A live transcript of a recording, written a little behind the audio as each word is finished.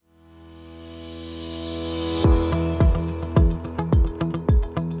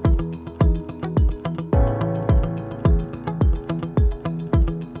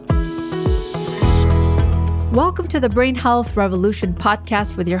Welcome to the Brain Health Revolution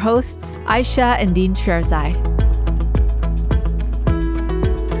podcast with your hosts, Aisha and Dean Sherzai.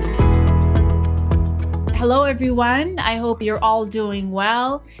 Hello, everyone. I hope you're all doing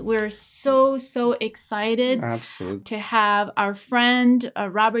well. We're so excited to have our friend,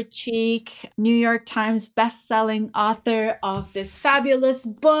 Robert Cheeke, New York Times bestselling author of this fabulous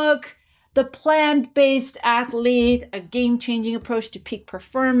book, The Plant-Based Athlete, A Game-Changing Approach to Peak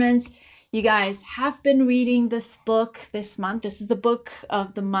Performance. You guys have been reading this book this month. This is the book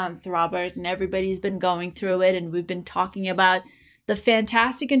of the month, Robert, and everybody's been going through it, and we've been talking about the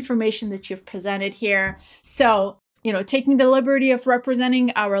fantastic information that you've presented here. So, taking the liberty of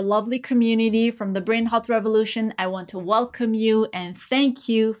representing our lovely community from the Brain Health Revolution, I want to welcome you and thank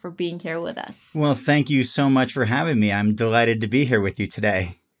you for being here with us. Well, thank you so much for having me. I'm delighted to be here with you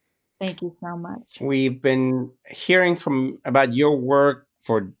today. Thank you so much. We've been hearing about your work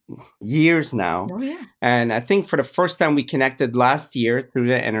for years now. Oh, yeah. And I think for the first time we connected last year through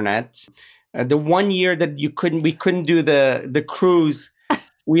the internet. The 1 year that we couldn't do the cruise,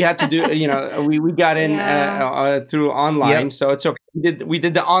 we had to do, we got in through online. Yep. So it's okay. We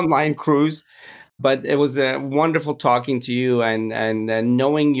did the online cruise, but it was wonderful talking to you and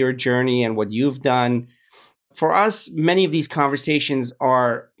knowing your journey and what you've done. For us, many of these conversations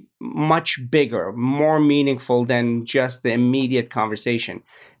are much bigger, more meaningful than just the immediate conversation.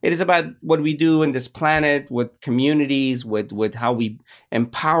 It is about what we do in this planet, with communities, with how we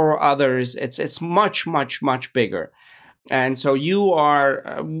empower others. It's much bigger. And so you are,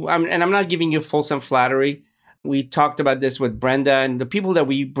 and I'm not giving you fulsome flattery. We talked about this with Brenda, and the people that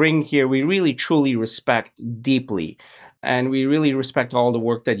we bring here, we really truly respect deeply. And we really respect all the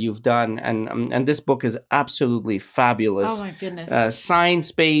work that you've done. And this book is absolutely fabulous. Oh, my goodness.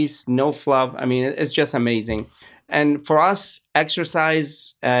 Science-based, no fluff. I mean, it's just amazing. And for us,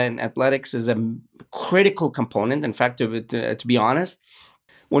 exercise and athletics is a critical component. In fact, to be honest,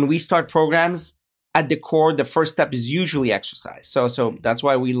 when we start programs, at the core, the first step is usually exercise. So that's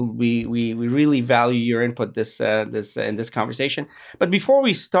why we really value your input in this conversation. But before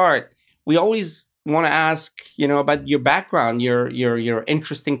we start, we always want to ask, about your background, your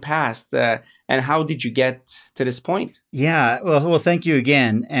interesting past, and how did you get to this point? Yeah, well, thank you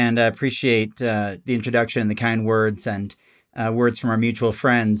again, and I appreciate the introduction, the kind words, and words from our mutual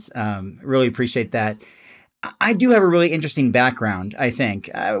friends. Really appreciate that. I do have a really interesting background, I think.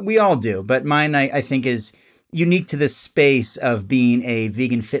 We all do, but mine, I think, is unique to this space of being a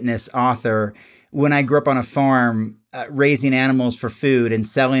vegan fitness author. When I grew up on a farm, raising animals for food and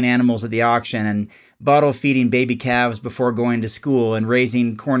selling animals at the auction and bottle feeding baby calves before going to school and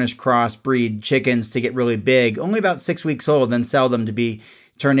raising Cornish crossbreed chickens to get really big, only about 6 weeks old, then sell them to be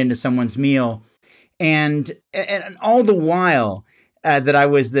turned into someone's meal. And all the while that I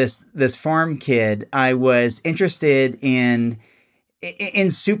was this farm kid, I was interested in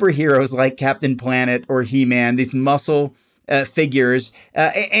superheroes like Captain Planet or He-Man, these muscle figures,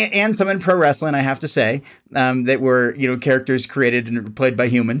 and some in pro wrestling, I have to say, that were, characters created and played by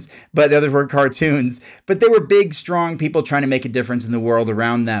humans, but the others were cartoons. But they were big, strong people trying to make a difference in the world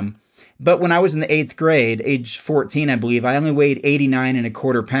around them. But when I was in the 8th grade, age 14, I believe, I only weighed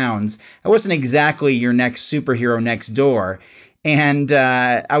 89.25 pounds. I wasn't exactly your next superhero next door. And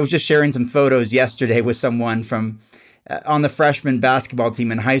I was just sharing some photos yesterday with someone from on the freshman basketball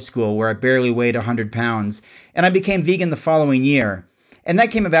team in high school where I barely weighed 100 pounds. And I became vegan the following year. And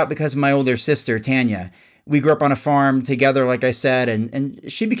that came about because of my older sister, Tanya. We grew up on a farm together, like I said, and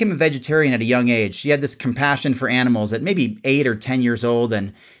she became a vegetarian at a young age. She had this compassion for animals at maybe 8 or 10 years old,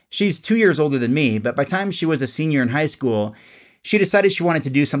 and she's 2 years older than me. But by the time she was a senior in high school, she decided she wanted to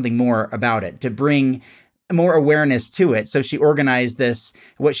do something more about it, to bring more awareness to it. So she organized this,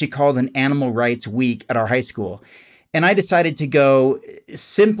 what she called an Animal Rights Week at our high school. And I decided to go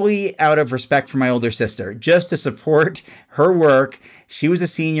simply out of respect for my older sister, just to support her work. She was a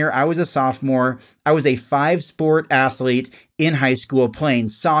senior. I was a sophomore. I was a 5-sport athlete in high school, playing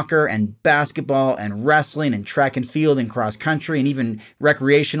soccer and basketball and wrestling and track and field and cross country, and even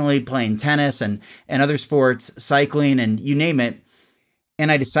recreationally playing tennis and other sports, cycling, and you name it. And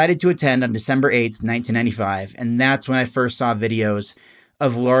I decided to attend on December 8th, 1995. And that's when I first saw videos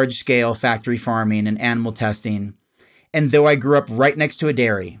of large-scale factory farming and animal testing. And though I grew up right next to a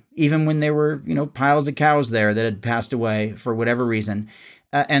dairy, even when there were, piles of cows there that had passed away for whatever reason,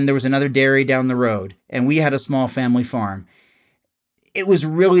 and there was another dairy down the road, and we had a small family farm, it was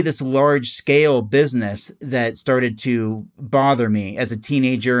really this large-scale business that started to bother me as a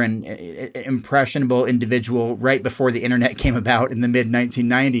teenager and impressionable individual right before the internet came about in the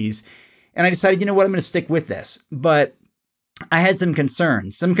mid-1990s. And I decided, I'm going to stick with this. But I had some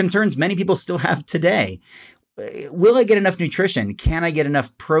concerns many people still have today. will I get enough nutrition? Can I get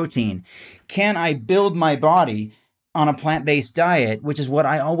enough protein? Can I build my body on a plant-based diet, which is what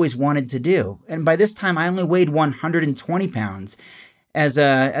I always wanted to do? And by this time, I only weighed 120 pounds as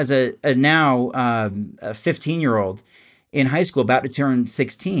a now a 15-year-old in high school, about to turn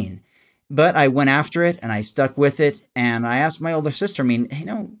 16. But I went after it and I stuck with it. And I asked my older sister, I mean,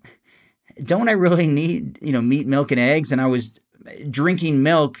 don't I really need, meat, milk, and eggs? And I was drinking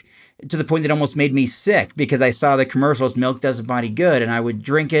milk to the point that almost made me sick because I saw the commercials, milk does the body good. And I would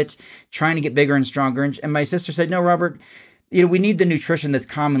drink it, trying to get bigger and stronger. And my sister said, no, Robert, we need the nutrition that's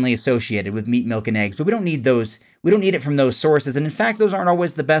commonly associated with meat, milk, and eggs, but we don't need those. We don't need it from those sources. And in fact, those aren't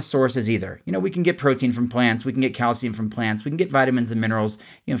always the best sources either. We can get protein from plants. We can get calcium from plants. We can get vitamins and minerals,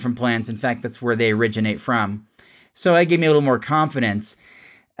 from plants. In fact, that's where they originate from. So that gave me a little more confidence.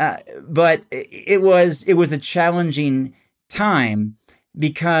 But it was a challenging time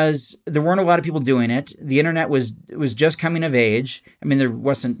because there weren't a lot of people doing it. The internet was just coming of age. I mean, there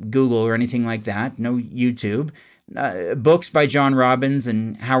wasn't Google or anything like that. No YouTube. Books by John Robbins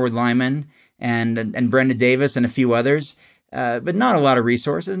and Howard Lyman and Brenda Davis and a few others, but not a lot of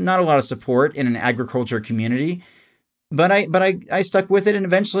resources, not a lot of support in an agriculture community. But I stuck with it, and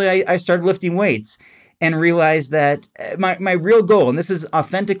eventually I started lifting weights and realized that my real goal, and this is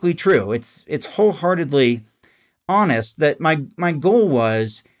authentically true, it's wholeheartedly honest, that my goal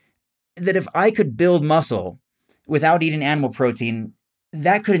was that if I could build muscle without eating animal protein,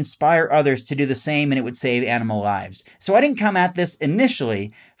 that could inspire others to do the same, and it would save animal lives. So I didn't come at this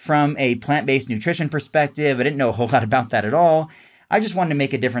initially from a plant-based nutrition perspective. I didn't know a whole lot about that at all. I just wanted to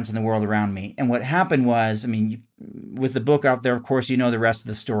make a difference in the world around me. And what happened was, with the book out there, of course, you know the rest of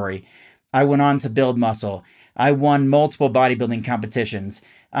the story. I went on to build muscle. I won multiple bodybuilding competitions.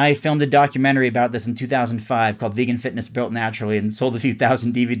 I filmed a documentary about this in 2005 called Vegan Fitness Built Naturally and sold a few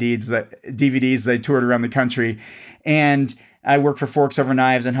thousand DVDs that I toured around the country. And I worked for Forks Over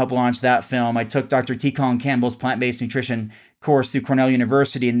Knives and helped launch that film. I took Dr. T. Colin Campbell's plant-based nutrition course through Cornell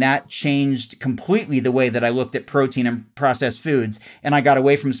University, and that changed completely the way that I looked at protein and processed foods. And I got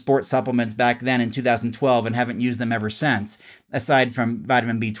away from sports supplements back then in 2012 and haven't used them ever since, aside from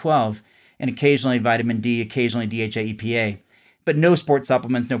vitamin B12 and occasionally vitamin D, occasionally DHA EPA. But no sports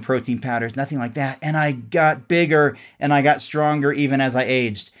supplements, no protein powders, nothing like that. And I got bigger and I got stronger even as I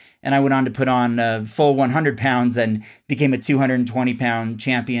aged. And I went on to put on a full 100 pounds and became a 220-pound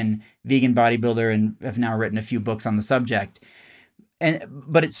champion vegan bodybuilder, and have now written a few books on the subject.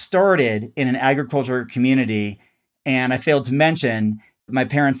 But it started in an agriculture community, and I failed to mention my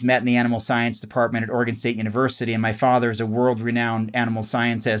parents met in the animal science department at Oregon State University, and my father is a world-renowned animal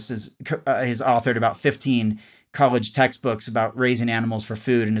scientist. He's authored about 15 college textbooks about raising animals for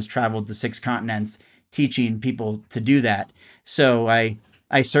food and has traveled to 6 continents teaching people to do that. So I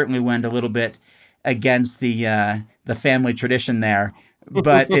certainly went a little bit against the family tradition there,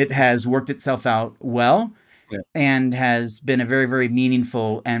 but it has worked itself out well. Yeah. And has been a very, very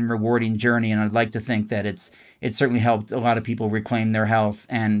meaningful and rewarding journey. And I'd like to think that it's certainly helped a lot of people reclaim their health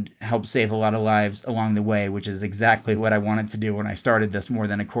and help save a lot of lives along the way, which is exactly what I wanted to do when I started this more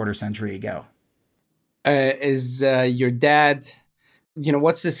than a quarter century ago. Is your dad,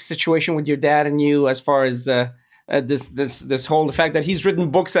 what's the situation with your dad and you as far as this whole, the fact that he's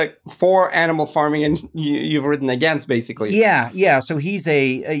written books for animal farming and you've written against, basically? Yeah. So he's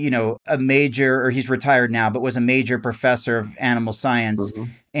a major, or he's retired now, but was a major professor of animal science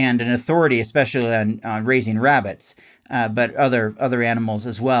and an authority, especially on raising rabbits, but other animals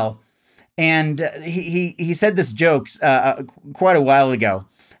as well. And he said this jokes quite a while ago.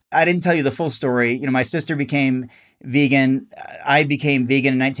 I didn't tell you the full story. My sister became vegan. I became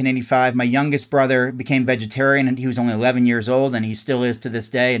vegan in 1985. My youngest brother became vegetarian, and he was only 11 years old, and he still is to this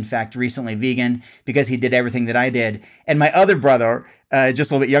day. In fact, recently vegan because he did everything that I did. And my other brother, just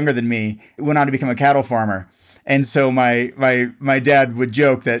a little bit younger than me, went on to become a cattle farmer. And so my dad would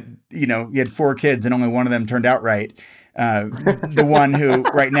joke that, he had 4 kids and only one of them turned out right. The one who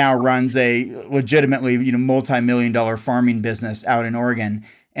right now runs a legitimately, multi-million-dollar farming business out in Oregon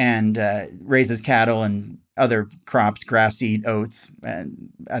and raises cattle and other crops, grass, seed, oats, and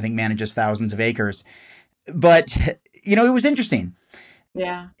I think manages thousands of acres. But, it was interesting.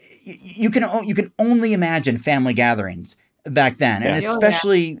 Yeah. You can only imagine family gatherings back then. And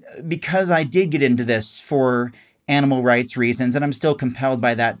especially because I did get into this for animal rights reasons, and I'm still compelled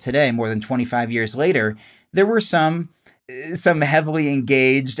by that today, more than 25 years later, there were some heavily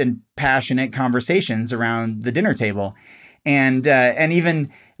engaged and passionate conversations around the dinner table. And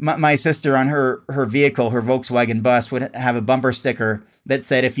even My sister on her vehicle, her Volkswagen bus, would have a bumper sticker that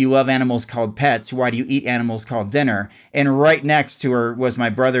said, "If you love animals called pets, why do you eat animals called dinner?" And right next to her was my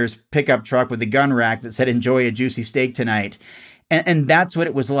brother's pickup truck with a gun rack that said, "Enjoy a juicy steak tonight." And that's what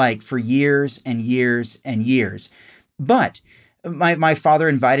it was like for years and years and years. But my father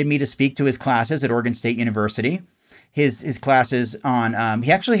invited me to speak to his classes at Oregon State University. His classes on,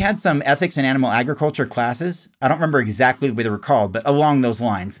 he actually had some ethics and animal agriculture classes. I don't remember exactly what they were called, but along those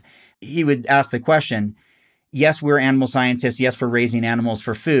lines. He would ask the question, yes, we're animal scientists. Yes, we're raising animals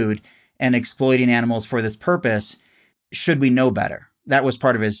for food and exploiting animals for this purpose. Should we know better? That was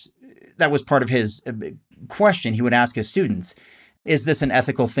part of his question he would ask his students. Is this an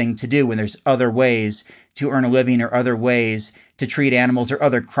ethical thing to do when there's other ways to earn a living or other ways to treat animals or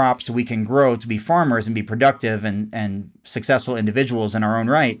other crops we can grow to be farmers and be productive and successful individuals in our own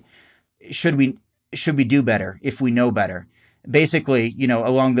right? Should we do better if we know better? Basically,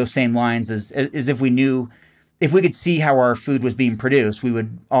 along those same lines as if we could see how our food was being produced, we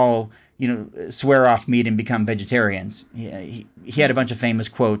would all, swear off meat and become vegetarians. He had a bunch of famous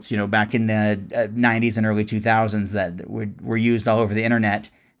quotes, back in the 90s and early 2000s that were used all over the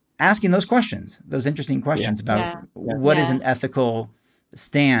internet, asking those questions, those interesting questions about what is an ethical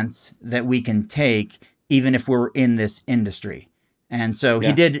stance that we can take even if we're in this industry. And so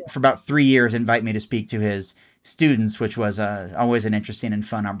he did, for about 3 years, invite me to speak to his students, which was always an interesting and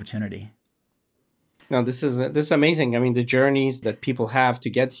fun opportunity. No, this is amazing. I mean, the journeys that people have to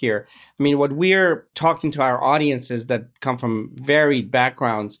get here. I mean, what we're talking to our audiences that come from varied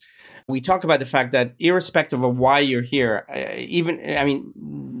backgrounds, we talk about the fact that irrespective of why you're here,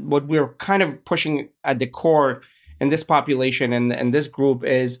 what we're kind of pushing at the core in this population and this group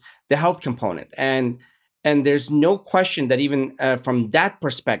is the health component. And there's no question that even from that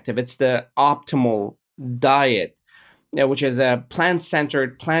perspective, it's the optimal diet, which is a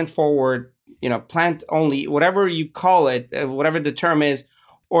plant-centered, plant-forward, plant only, whatever you call it, whatever the term is,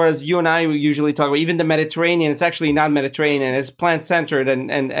 or as you and I usually talk about, even the Mediterranean, it's actually not Mediterranean, it's plant-centered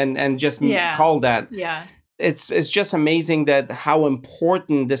and just called that. Yeah. It's just amazing that how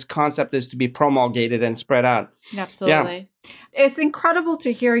important this concept is to be promulgated and spread out. Absolutely. Yeah. It's incredible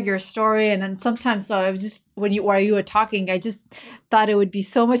to hear your story. And then sometimes I just, while you were talking, I just thought it would be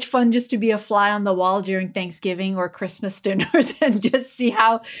so much fun just to be a fly on the wall during Thanksgiving or Christmas dinners and just see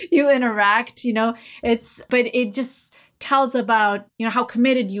how you interact, but it just tells about, how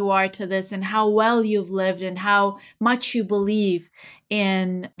committed you are to this and how well you've lived and how much you believe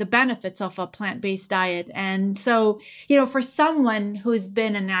in the benefits of a plant-based diet. And so, for someone who's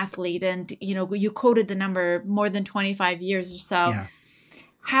been an athlete and, you quoted the number more than 25 years or so,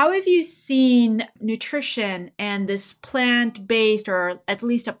 how have you seen nutrition and this plant-based or at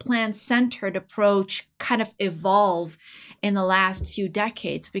least a plant-centered approach kind of evolve in the last few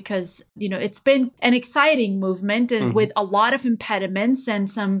decades? Because, it's been an exciting movement and with a lot of impediments and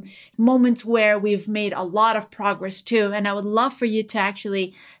some moments where we've made a lot of progress too. And I would love for you to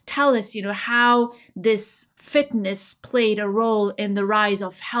actually tell us, how this fitness played a role in the rise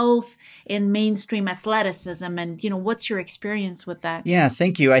of health in mainstream athleticism. And, what's your experience with that? Yeah,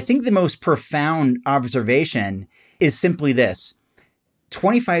 thank you. I think the most profound observation is simply this.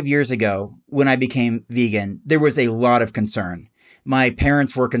 25 years ago, when I became vegan, there was a lot of concern. My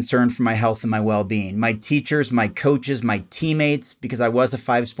parents were concerned for my health and my well-being. My teachers, my coaches, my teammates, because I was a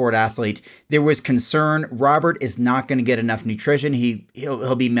 5-sport athlete, there was concern. Robert is not going to get enough nutrition.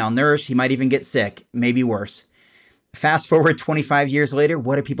 He'll be malnourished. He might even get sick, maybe worse. Fast forward 25 years later,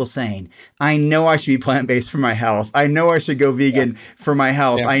 what are people saying? I know I should be plant-based for my health. I know I should go vegan for my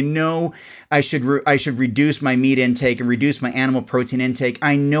health. Yeah. I know I should reduce my meat intake and reduce my animal protein intake.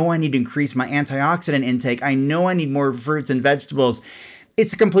 I know I need to increase my antioxidant intake. I know I need more fruits and vegetables.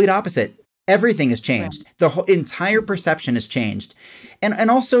 It's the complete opposite. Everything has changed. Right. The whole entire perception has changed.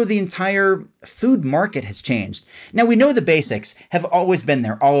 And also the entire food market has changed. Now, we know the basics have always been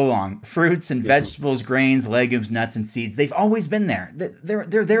there all along. Fruits and vegetables, grains, legumes, nuts, and seeds. They've always been there. They're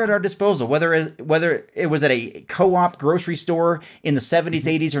there at our disposal, whether it was at a co-op grocery store in the 70s,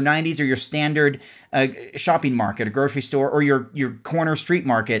 80s, or 90s, or your standard shopping market, a grocery store, or your corner street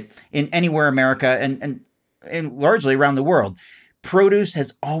market in anywhere America and largely around the world. Produce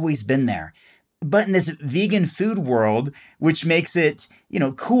has always been there. But in this vegan food world, which makes it,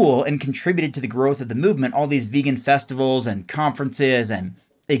 cool and contributed to the growth of the movement, all these vegan festivals and conferences and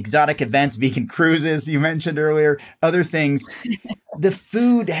exotic events, vegan cruises you mentioned earlier, other things, the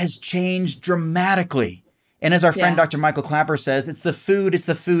food has changed dramatically. And as our friend Dr. Michael Clapper says, it's the food, it's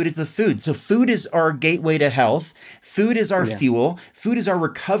the food, it's the food. So food is our gateway to health. Food is our fuel. Food is our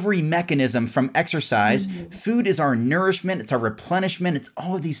recovery mechanism from exercise. Food is our nourishment. It's our replenishment. It's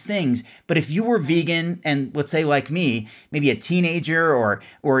all of these things. But if you were vegan and, let's say like me, maybe a teenager or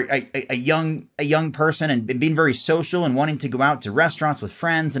a young person and being very social and wanting to go out to restaurants with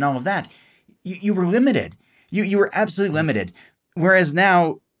friends and all of that, you were limited. You were absolutely limited. Whereas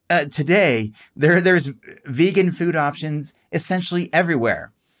now, today, there's vegan food options essentially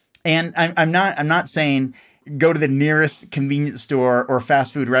everywhere. And I'm not saying go to the nearest convenience store or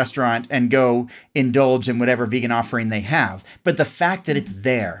fast food restaurant and go indulge in whatever vegan offering they have. But the fact that it's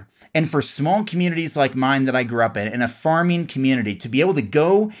there, and for small communities like mine that I grew up in a farming community, to be able to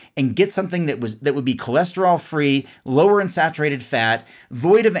go and get something that would be cholesterol free, lower in saturated fat,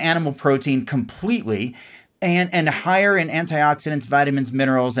 void of animal protein completely, and higher in antioxidants, vitamins,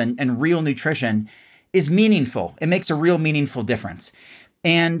 minerals, and real nutrition is meaningful. It makes a real meaningful difference.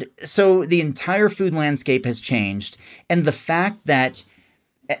 And so the entire food landscape has changed. And the fact that,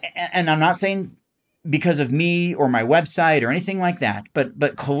 and I'm not saying because of me or my website or anything like that,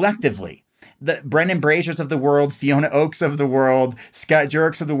 but collectively, the Brendan Brazier's of the world, Fiona Oakes of the world, Scott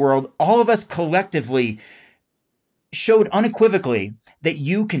Jurick's of the world, all of us collectively showed unequivocally that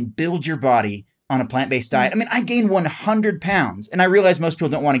you can build your body on a plant-based diet. I mean, I gained 100 pounds, and I realize most people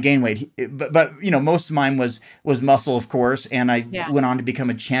don't want to gain weight, but most of mine was muscle, of course, and I went on to become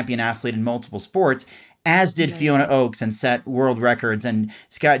a champion athlete in multiple sports, as did Fiona Oakes, and set world records, and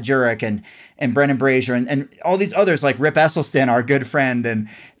Scott Jurek, and Brendan Brazier, and all these others like Rip Esselstyn, our good friend,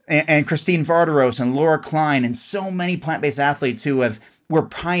 and Christine Vardaros, and Laura Klein, and so many plant-based athletes who were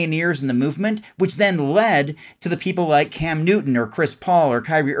pioneers in the movement, which then led to the people like Cam Newton or Chris Paul or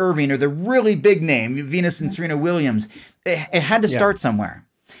Kyrie Irving or the really big name, Venus and Serena Williams. It had to start somewhere.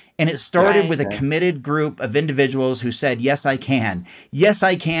 And it started with a committed group of individuals who said, yes, I can. Yes,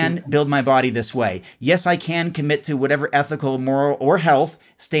 I can build my body this way. Yes, I can commit to whatever ethical, moral, or health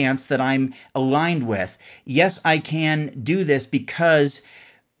stance that I'm aligned with. Yes, I can do this because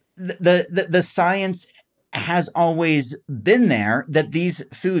the science has always been there that these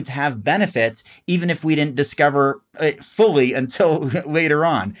foods have benefits, even if we didn't discover it fully until later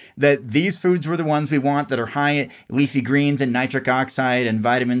on, that these foods were the ones we want that are high in leafy greens and nitric oxide and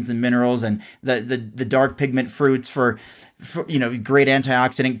vitamins and minerals, and the dark pigment fruits for great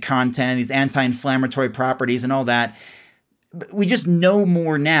antioxidant content, these anti-inflammatory properties and all that. We just know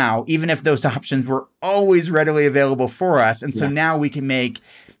more now, even if those options were always readily available for us. And so now we can make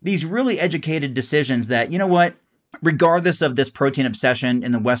these really educated decisions that, you know what, regardless of this protein obsession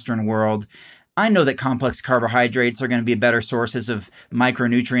in the Western world, I know that complex carbohydrates are going to be better sources of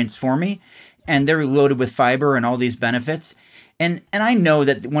micronutrients for me, and they're loaded with fiber and all these benefits. And I know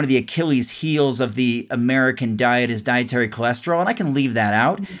that one of the Achilles heels of the American diet is dietary cholesterol, and I can leave that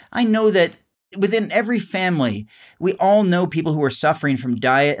out. I know that within every family, we all know people who are suffering from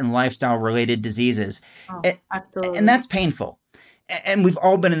diet and lifestyle-related diseases. Oh, absolutely. And that's painful. And we've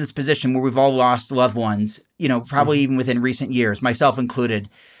all been in this position where we've all lost loved ones, probably even within recent years, myself included,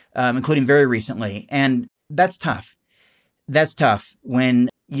 including very recently. And that's tough. That's tough when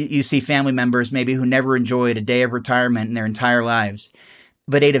you see family members maybe who never enjoyed a day of retirement in their entire lives,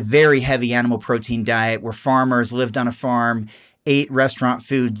 but ate a very heavy animal protein diet, were farmers, lived on a farm, ate restaurant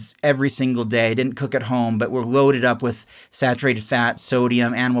foods every single day, didn't cook at home, but were loaded up with saturated fat,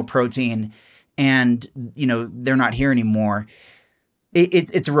 sodium, animal protein, and, they're not here anymore.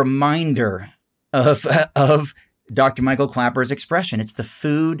 It's a reminder of Dr. Michael Clapper's expression. It's the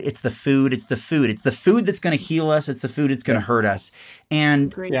food, it's the food, it's the food. It's the food that's going to heal us. It's the food that's going to hurt us.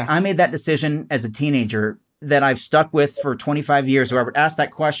 And I made that decision as a teenager that I've stuck with for 25 years, where I would ask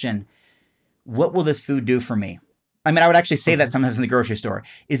that question, what will this food do for me? I mean, I would actually say that sometimes in the grocery store.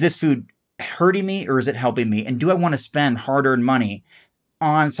 Is this food hurting me or is it helping me? And do I want to spend hard-earned money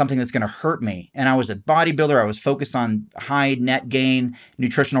on something that's going to hurt me? And I was a bodybuilder. I was focused on high net gain,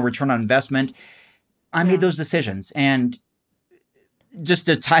 nutritional return on investment. I made those decisions. And just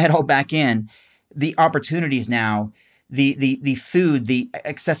to tie it all back in, the opportunities now, the food, the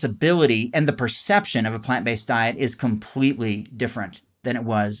accessibility, and the perception of a plant-based diet is completely different than it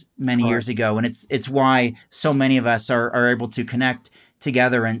was many years ago. And it's why so many of us are able to connect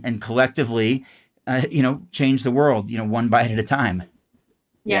together and collectively, change the world, one bite at a time.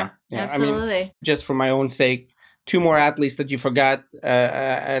 Yeah, absolutely. I mean, just for my own sake, two more athletes that you forgot.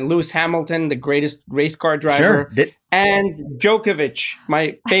 Lewis Hamilton, the greatest race car driver. Sure. and Djokovic,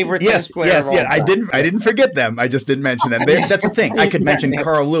 my favorite tennis Yes, player of yes, all yeah. time. I didn't forget them. I just didn't mention them. That's the thing. I could mention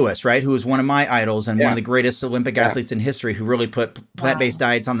Carl Lewis, right, who was one of my idols and one of the greatest Olympic athletes in history, who really put plant-based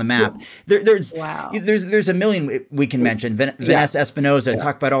diets on the map. There's a million we can mention. Vanessa Espinosa,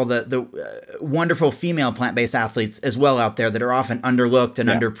 talk about all the wonderful female plant-based athletes as well out there that are often underlooked and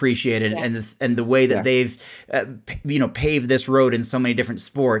underappreciated, and the way that they've paved this road in so many different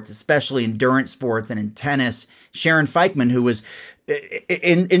sports, especially endurance sports and in tennis. Sharon Feichman, who was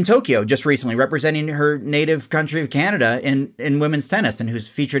in Tokyo just recently, representing her native country of Canada in women's tennis, and who's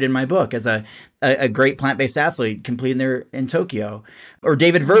featured in my book as a great plant-based athlete competing there in Tokyo. Or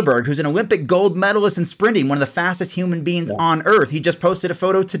David Verberg, who's an Olympic gold medalist in sprinting, one of the fastest human beings on earth. He just posted a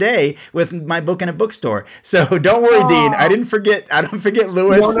photo today with my book in a bookstore. So don't worry, Dean. I don't forget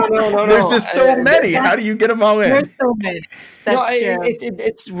Lewis. No. There's just so many. How do you get them all in? There's so many.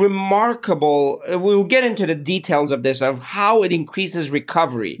 It's remarkable. We'll get into the details of this, of how it increases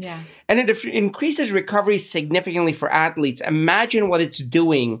recovery. Yeah. And it increases recovery significantly for athletes. Imagine what it's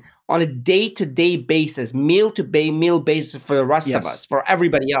doing on a day-to-day basis, meal-to-meal basis for the rest of us, for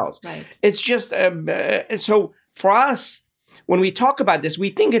everybody else. Right. It's just, so for us, when we talk about this,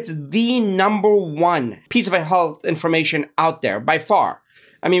 we think it's the number one piece of health information out there by far.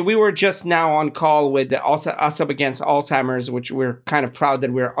 I mean, we were just now on call with Us Up Against Alzheimer's, which we're kind of proud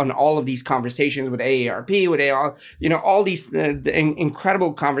that we're on all of these conversations with AARP, with AR, all these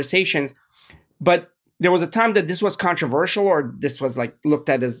incredible conversations. But there was a time that this was controversial, or this was like looked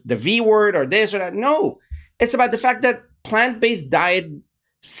at as the V word or this or that. No, it's about the fact that plant-based diet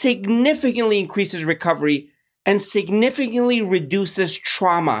significantly increases recovery and significantly reduces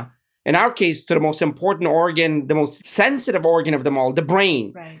trauma. In our case, to the most important organ, the most sensitive organ of them all, the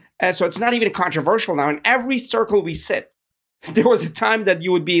brain. Right. So it's not even controversial now. In every circle we sit, there was a time that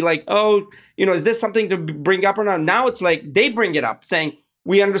you would be like, oh, is this something to bring up or not? Now it's like they bring it up, saying,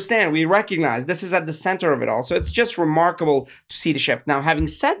 we understand, we recognize this is at the center of it all. So it's just remarkable to see the shift. Now, having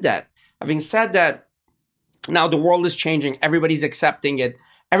said that, now the world is changing. Everybody's accepting it.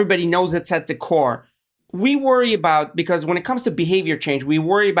 Everybody knows it's at the core. We worry about, because when it comes to behavior change, we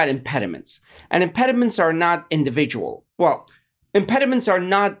worry about impediments. And impediments are not individual. Well, impediments are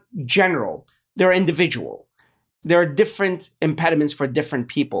not general. They're individual. There are different impediments for different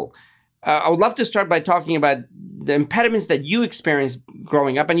people. I would love to start by talking about the impediments that you experienced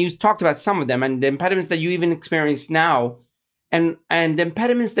growing up. And you talked about some of them, and the impediments that you even experience now, and the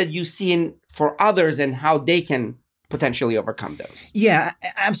impediments that you see for others and how they can potentially overcome those. Yeah,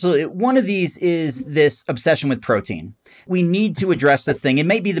 absolutely. One of these is this obsession with protein. We need to address this thing. It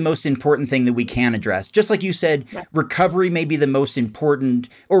may be the most important thing that we can address. Just like you said, recovery may be the most important,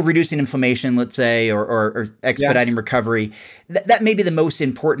 or reducing inflammation, let's say, or expediting recovery. That may be the most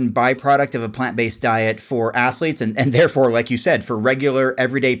important byproduct of a plant-based diet for athletes, and therefore, like you said, for regular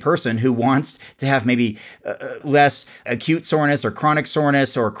everyday person who wants to have maybe less acute soreness or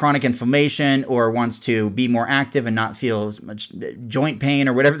chronic inflammation, or wants to be more active and not feel as much joint pain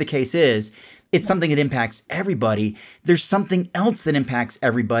or whatever the case is. It's something that impacts everybody. There's something else that impacts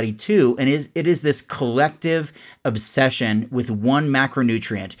everybody too, and it is this collective obsession with one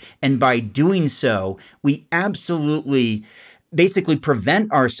macronutrient. And by doing so, we absolutely basically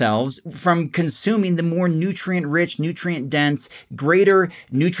prevent ourselves from consuming the more nutrient-rich, nutrient-dense, greater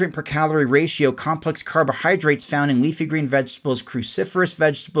nutrient per calorie ratio complex carbohydrates found in leafy green vegetables, cruciferous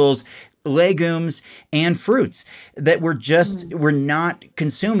vegetables, legumes, and fruits that we're not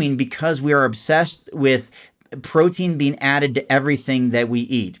consuming, because we are obsessed with protein being added to everything that we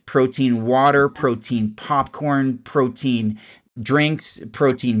eat. Protein water, protein popcorn, protein drinks,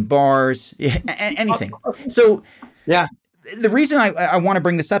 protein bars, anything. So the reason I want to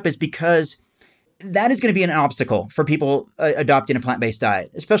bring this up is because that is going to be an obstacle for people adopting a plant-based diet,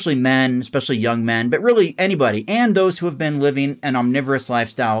 especially men, especially young men, but really anybody, and those who have been living an omnivorous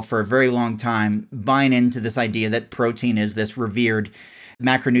lifestyle for a very long time, buying into this idea that protein is this revered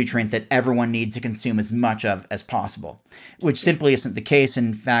macronutrient that everyone needs to consume as much of as possible, which simply isn't the case.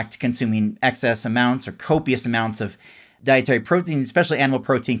 In fact, consuming excess amounts or copious amounts of dietary protein, especially animal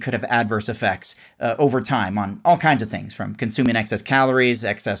protein, could have adverse effects over time on all kinds of things, from consuming excess calories,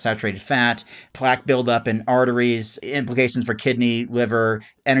 excess saturated fat, plaque buildup in arteries, implications for kidney, liver,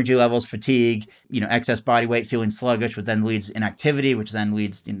 energy levels, fatigue, excess body weight, feeling sluggish, which then leads to inactivity, which then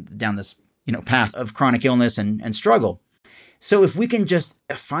leads down this path of chronic illness and struggle. So if we can just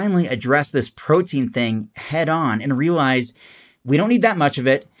finally address this protein thing head on and realize we don't need that much of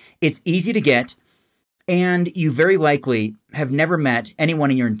it, it's easy to get, and you very likely have never met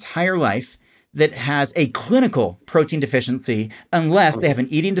anyone in your entire life that has a clinical protein deficiency unless they have an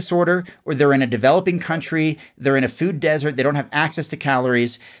eating disorder or they're in a developing country, they're in a food desert, they don't have access to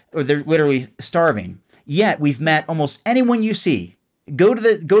calories, or they're literally starving. Yet we've met almost anyone you see. Go to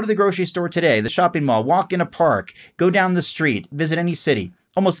the grocery store today, the shopping mall, walk in a park, go down the street, visit any city.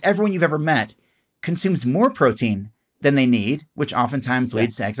 Almost everyone you've ever met consumes more protein than they need, which oftentimes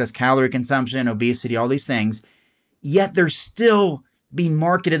leads to excess calorie consumption, obesity, all these things. Yet they're still being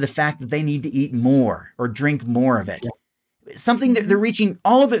marketed the fact that they need to eat more or drink more of it. Something that they're reaching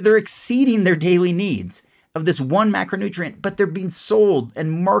they're exceeding their daily needs of this one macronutrient, but they're being sold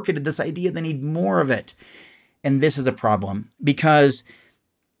and marketed this idea they need more of it. And this is a problem because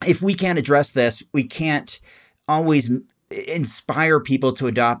if we can't address this, we can't always inspire people to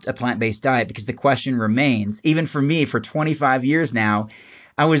adopt a plant-based diet, because the question remains, even for me, for 25 years now,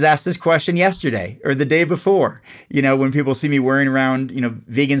 I was asked this question yesterday or the day before, when people see me wearing around,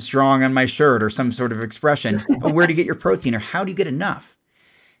 vegan strong on my shirt or some sort of expression, where to get your protein or how do you get enough?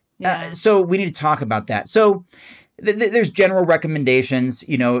 Yeah. So we need to talk about that. So there's general recommendations,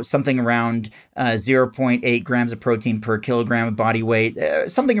 something around 0.8 grams of protein per kilogram of body weight,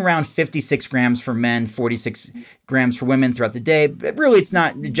 something around 56 grams for men, 46 grams for women throughout the day. But really, it's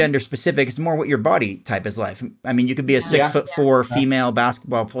not gender specific. It's more what your body type is like. I mean, you could be a 6'4" female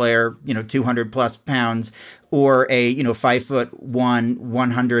basketball player, 200 plus pounds, or a 5'1",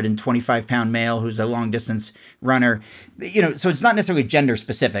 125 pound male who's a long distance runner. So it's not necessarily gender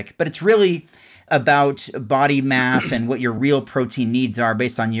specific, but it's really about body mass and what your real protein needs are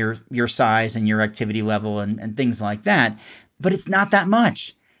based on your size and your activity level and things like that. But it's not that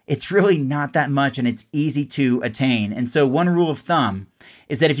much. It's really not that much, and it's easy to attain. And so one rule of thumb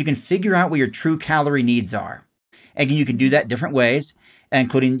is that if you can figure out what your true calorie needs are, and you can do that different ways,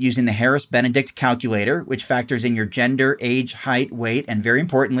 including using the Harris-Benedict calculator, which factors in your gender, age, height, weight, and very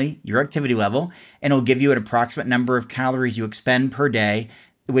importantly, your activity level, and it'll give you an approximate number of calories you expend per day,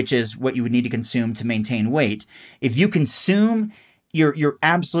 which is what you would need to consume to maintain weight. If you consume your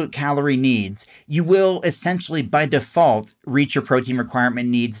absolute calorie needs, you will essentially by default reach your protein requirement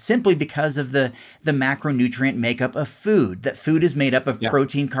needs simply because of the macronutrient makeup of food. That food is made up of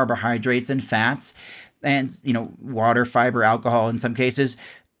protein, carbohydrates, and fats, and water, fiber, alcohol in some cases.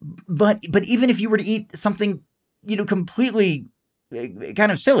 But even if you were to eat something completely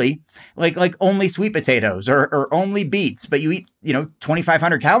kind of silly, like only sweet potatoes or only beets, but you eat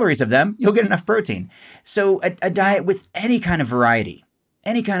 2,500 calories of them, you'll get enough protein. So a diet with any kind of variety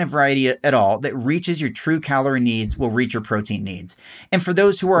at all that reaches your true calorie needs will reach your protein needs. And for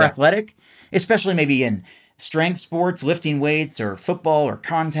those who are athletic, especially maybe in strength sports, lifting weights or football or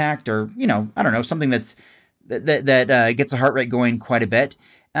contact, or I don't know, something that gets the heart rate going quite a bit,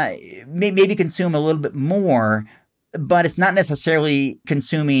 maybe consume a little bit more. But it's not necessarily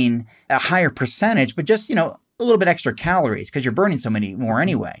consuming a higher percentage, but just, a little bit extra calories because you're burning so many more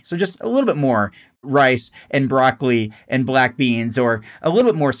anyway. So just a little bit more rice and broccoli and black beans, or a little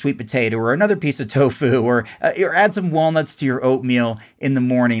bit more sweet potato, or another piece of tofu, or add some walnuts to your oatmeal in the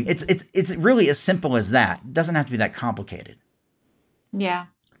morning. It's really as simple as that. It doesn't have to be that complicated. Yeah.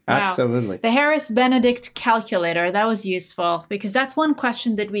 Wow. Absolutely. The Harris-Benedict calculator, that was useful because that's one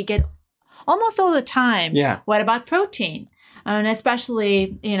question that we get almost all the time. Yeah. What about protein? And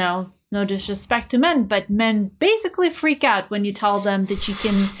especially, no disrespect to men, but men basically freak out when you tell them that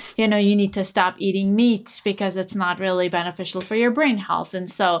you need to stop eating meat because it's not really beneficial for your brain health. And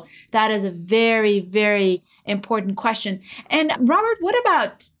so that is a very, very important question. And Robert, what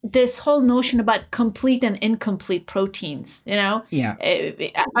about this whole notion about complete and incomplete proteins? Yeah.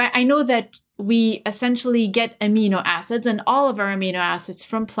 I know that we essentially get amino acids and all of our amino acids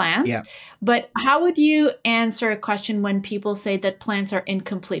from plants. Yeah. But how would you answer a question when people say that plants are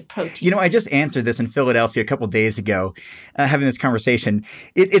incomplete protein? I just answered this in Philadelphia a couple of days ago, having this conversation.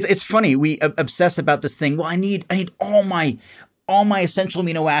 It's funny. We obsess about this thing. Well, I need all my essential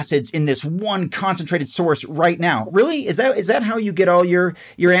amino acids in this one concentrated source right now. Really? Is that how you get all your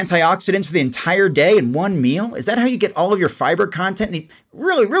antioxidants for the entire day in one meal? Is that how you get all of your fiber content?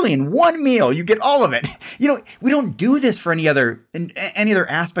 Really, in one meal, you get all of it. We don't do this for any other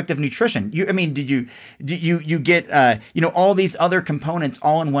aspect of nutrition. Did you get all these other components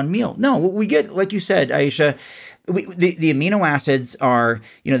all in one meal? No, what we get, like you said, Aisha, the amino acids are,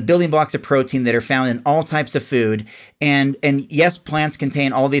 the building blocks of protein that are found in all types of food. And yes, plants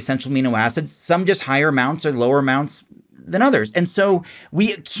contain all the essential amino acids, some just higher amounts or lower amounts than others. And so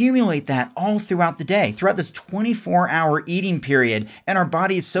we accumulate that all throughout the day, throughout this 24-hour eating period. And our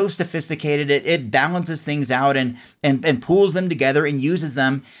body is so sophisticated, it balances things out and pools them together and uses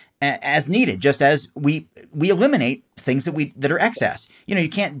them as needed, just as we eliminate things that are excess. You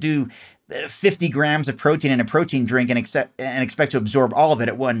can't do 50 grams of protein in a protein drink and expect to absorb all of it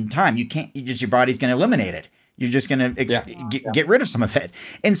at one time. You can't. Your body's going to eliminate it. You're just going to get rid of some of it.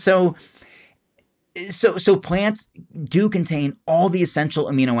 And so plants do contain all the essential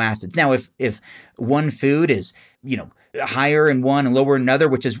amino acids. Now, if one food is, higher in one and lower in another,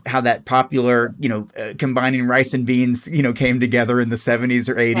 which is how that popular, combining rice and beans, came together in the 70s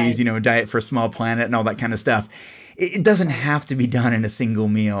or 80s, right. Diet for a Small Planet and all that kind of stuff. It doesn't have to be done in a single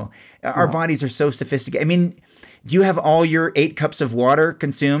meal. Our bodies are so sophisticated. I mean, do you have all your 8 cups of water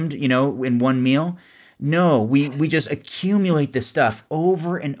consumed, in one meal? No, we just accumulate this stuff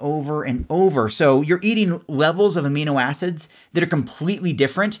over and over and over. So you're eating levels of amino acids that are completely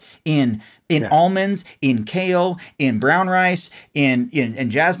different in almonds, in kale, in brown rice, in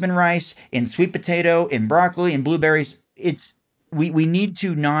jasmine rice, in sweet potato, in broccoli, in blueberries. We need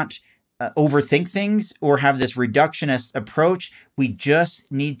to not overthink things or have this reductionist approach. We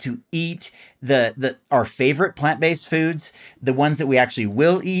just need to eat our favorite plant-based foods, the ones that we actually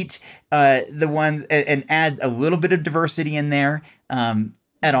will eat, the ones, and add a little bit of diversity in there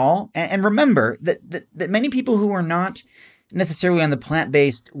at all. And remember that many people who are not necessarily on the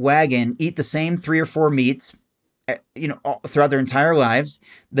plant-based wagon eat the same 3 or 4 meats, throughout their entire lives,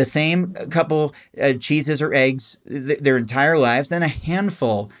 the same couple cheeses or eggs their entire lives, then a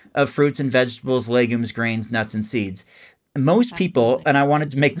handful of fruits and vegetables, legumes, grains, nuts, and seeds. Most people, and I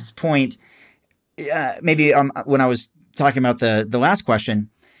wanted to make this point, maybe when I was talking about the last question,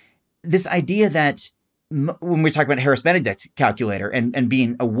 this idea that when we talk about Harris Benedict calculator and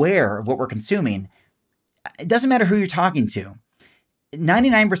being aware of what we're consuming, it doesn't matter who you're talking to.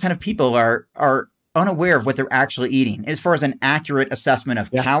 99% of people are unaware of what they're actually eating as far as an accurate assessment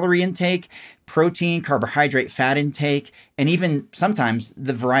of calorie intake, protein, carbohydrate, fat intake, and even sometimes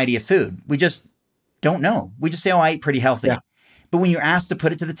the variety of food. We just don't know. We just say, I eat pretty healthy. Yeah. But when you're asked to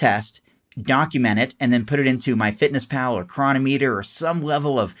put it to the test, document it, and then put it into MyFitnessPal or Chronometer or some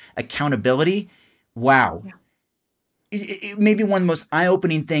level of accountability, wow. Yeah. It may be one of the most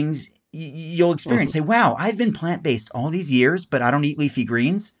eye-opening things you'll experience. Say, wow, I've been plant-based all these years, but I don't eat leafy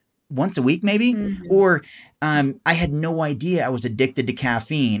greens. Once a week, maybe, or I had no idea I was addicted to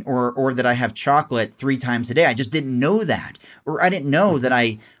caffeine, or that I have chocolate 3 times a day. I just didn't know that, or I didn't know that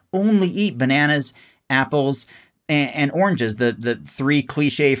I only eat bananas, apples, and oranges, the 3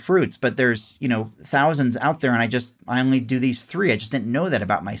 cliche fruits. But there's thousands out there, and I only do these 3. I just didn't know that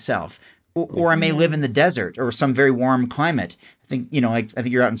about myself. Or I may live in the desert or some very warm climate. I think I think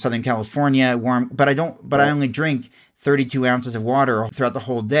you're out in Southern California, warm, but I don't. But I only drink 32 ounces of water throughout the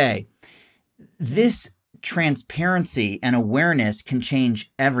whole day. This transparency and awareness can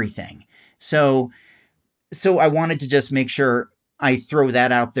change everything. So I wanted to just make sure I throw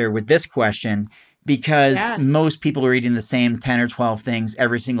that out there with this question, because most people are eating the same 10 or 12 things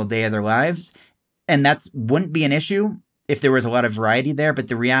every single day of their lives. And that wouldn't be an issue if there was a lot of variety there. But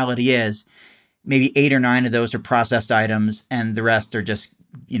the reality is maybe 8 or 9 of those are processed items and the rest are just,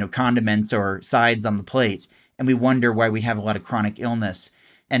 condiments or sides on the plate. And we wonder why we have a lot of chronic illness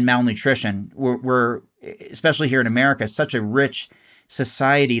and malnutrition. We're especially here in America, such a rich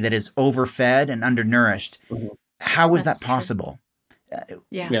society that is overfed and undernourished. How is that possible?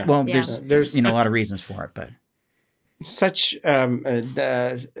 Well, there's a lot of reasons for it, but such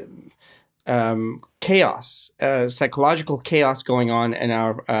chaos, psychological chaos going on in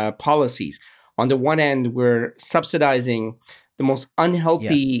our policies. On the one end, we're subsidizing the most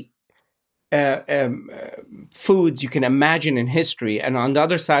unhealthy foods you can imagine in history. And on the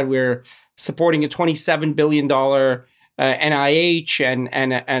other side, we're supporting a $27 billion NIH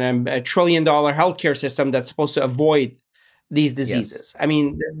and a $1 trillion healthcare system that's supposed to avoid these diseases. I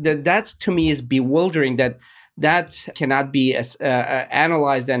mean, that's to me is bewildering that cannot be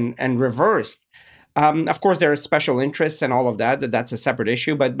analyzed and reversed. Of course, there are special interests and all of that. That's a separate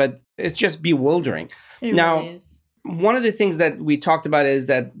issue, but it's just bewildering. It really is. One of the things that we talked about is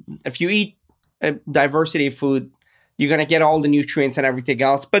that if you eat a diversity of food, you're going to get all the nutrients and everything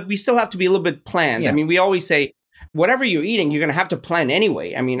else, but we still have to be a little bit planned. I mean, we always say, whatever you're eating, you're going to have to plan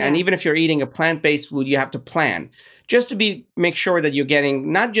anyway. I mean, and even if you're eating a plant-based food, you have to plan just to make sure that you're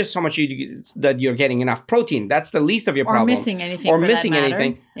getting not just so much that you're getting enough protein. That's the least of your problem. Or missing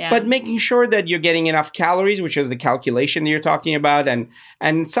anything. But making sure that you're getting enough calories, which is the calculation that you're talking about,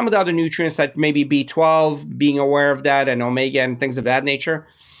 and some of the other nutrients like maybe B12, being aware of that, and omega and things of that nature.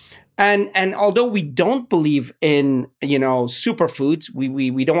 And although we don't believe in, superfoods,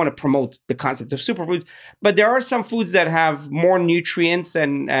 we don't want to promote the concept of superfoods, but there are some foods that have more nutrients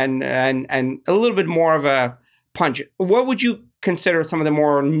and a little bit more of a punch. What would you consider some of the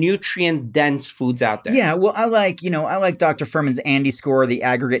more nutrient dense foods out there? Yeah, well, I like Dr. Furman's Andy score, the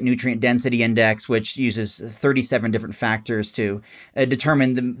aggregate nutrient density index, which uses 37 different factors to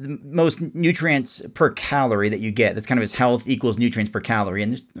determine the most nutrients per calorie that you get. That's kind of his health equals nutrients per calorie.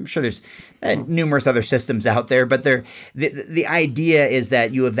 And I'm sure there's numerous other systems out there, but the idea is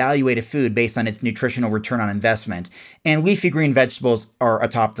that you evaluate a food based on its nutritional return on investment. And leafy green vegetables are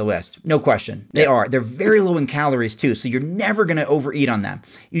atop the list. No question. They are. They're very low in calories too, so you're never going to overeat on them.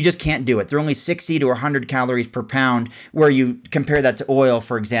 You just can't do it. They're only 60 to 100 calories per pound, where you compare that to oil,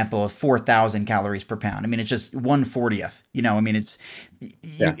 for example, of 4,000 calories per pound. I mean, it's just 1/40th.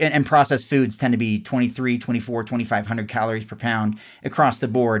 And processed foods tend to be 23, 24, 2,500 calories per pound across the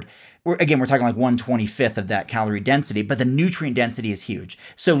board. We're talking like 1/25th of that calorie density, but the nutrient density is huge.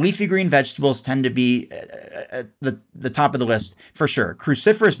 So leafy green vegetables tend to be at the top of the list for sure.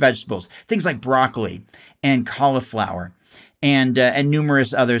 Cruciferous vegetables, things like broccoli and cauliflower, and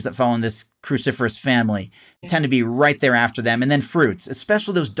numerous others that fall in this cruciferous family tend to be right there after them. And then fruits,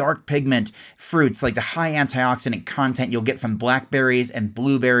 especially those dark pigment fruits, like the high antioxidant content you'll get from blackberries and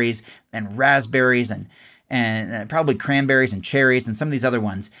blueberries and raspberries and probably cranberries and cherries and some of these other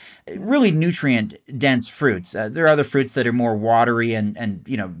ones, really nutrient dense fruits. There are other fruits that are more watery and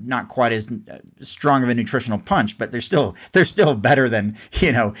not quite as strong of a nutritional punch, but they're still better than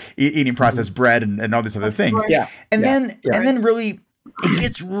eating processed bread and all these other things. And then really it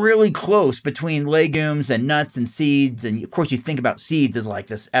gets really close between legumes and nuts and seeds. And of course you think about seeds as like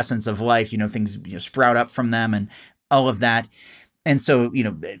this essence of life, things sprout up from them and all of that. And so,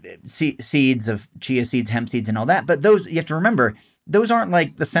 seeds of chia seeds, hemp seeds, and all that. But those, you have to remember, those aren't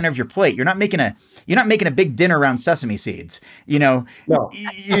like the center of your plate. You're not making a big dinner around sesame seeds. No.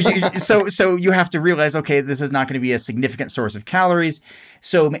 So you have to realize, okay, this is not going to be a significant source of calories.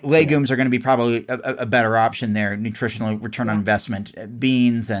 So legumes are going to be probably a better option there. Nutritional return on investment,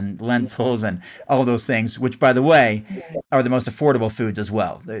 beans and lentils and all of those things, which, by the way, are the most affordable foods as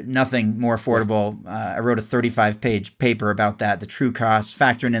well. Nothing more affordable. I wrote a 35-page paper about that, the true costs,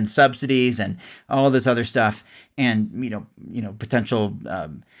 factoring in subsidies and all this other stuff, and potential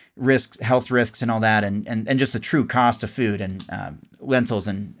risks, health risks, and all that, and just the true cost of food. And lentils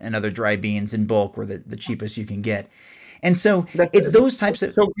and other dry beans in bulk were the cheapest you can get. And so it's those types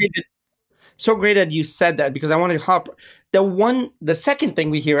of so great that you said that, because I want to hop. The second thing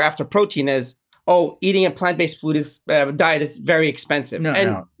we hear after protein is, eating a plant-based diet is very expensive.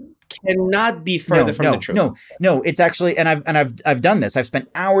 Cannot be further from the truth. No, it's actually, and I've done this. I've spent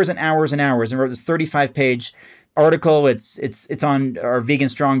hours and hours and hours and wrote this 35-page article. It's on our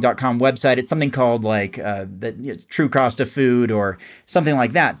veganstrong.com website. It's something called like the true cost of food or something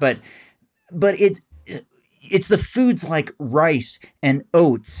like that. But it's the foods like rice and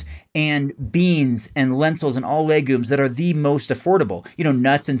oats and beans and lentils and all legumes that are the most affordable.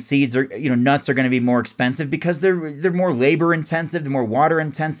 Nuts and seeds are, nuts are going to be more expensive because they're more labor intensive, they're more water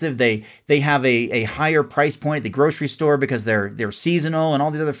intensive. They have a higher price point at the grocery store because they're seasonal and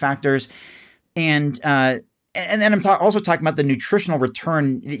all these other factors. And then I'm also talking about the nutritional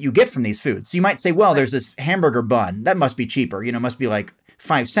return that you get from these foods. So you might say, well, there's this hamburger bun that must be cheaper, must be like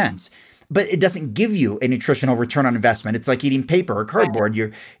 5 cents. But it doesn't give you a nutritional return on investment. It's like eating paper or cardboard.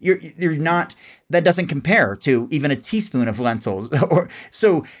 You're not, that doesn't compare to even a teaspoon of lentils.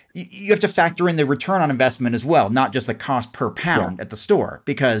 So you have to factor in the return on investment as well, not just the cost per pound at the store,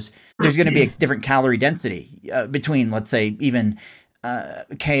 because there's going to be a different calorie density between, let's say, even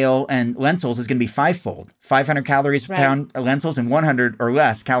kale and lentils is going to be fivefold, 500 calories per pound of lentils and 100 or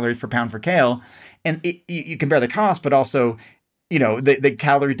less calories per pound for kale. And you compare the cost, but also the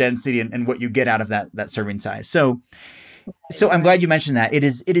calorie density and what you get out of that serving size. So I'm glad you mentioned that. It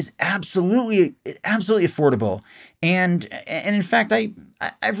is absolutely affordable. And in fact,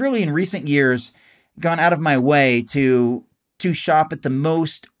 I've really in recent years gone out of my way to shop at the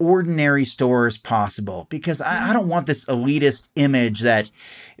most ordinary stores possible, because I don't want this elitist image that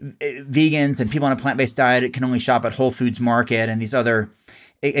vegans and people on a plant-based diet can only shop at Whole Foods Market and these other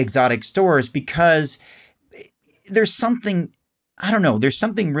exotic stores, because there's something, I don't know, there's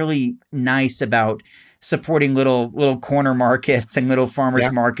something really nice about supporting little corner markets and little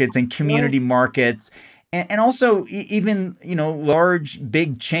farmers markets and community markets. And also even, large,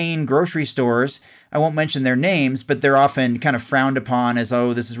 big chain grocery stores. I won't mention their names, but they're often kind of frowned upon as,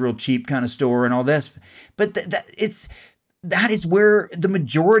 this is a real cheap kind of store and all this. But that is where the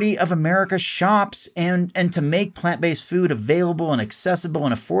majority of America shops, and to make plant-based food available and accessible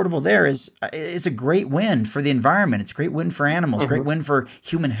and affordable there is a great win for the environment. It's a great win for animals, great win for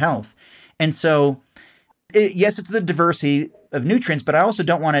human health. And so Yes, it's the diversity of nutrients, but I also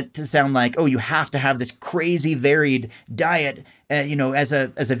don't want it to sound like, oh, you have to have this crazy varied diet, as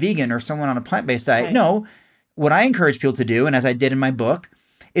a vegan or someone on a plant-based diet. Right. No, what I encourage people to do, and as I did in my book,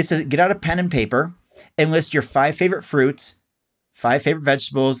 is to get out a pen and paper and list your 5 favorite fruits, 5 favorite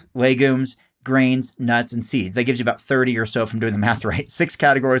vegetables, legumes, grains, nuts, and seeds. That gives you about 30 or so if I'm doing the math right. 6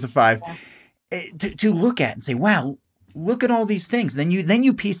 categories of 5 to look at and say, wow, look at all these things. Then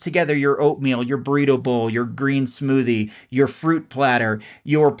you piece together your oatmeal, your burrito bowl, your green smoothie, your fruit platter,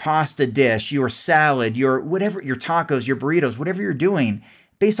 your pasta dish, your salad, your whatever, your tacos, your burritos, whatever you're doing,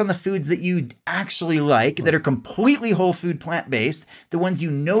 based on the foods that you actually like, that are completely whole food, plant-based, the ones you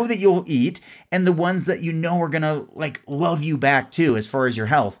know that you'll eat, and the ones that you know are gonna love you back too, as far as your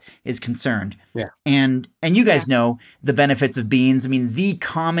health is concerned. Yeah. And you guys know the benefits of beans. I mean, the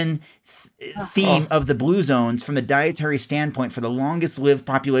common theme of the blue zones from the dietary standpoint for the longest lived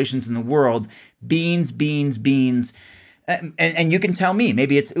populations in the world, beans, beans, beans. And you can tell me,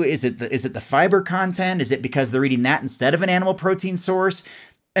 maybe is it the fiber content? Is it because they're eating that instead of an animal protein source?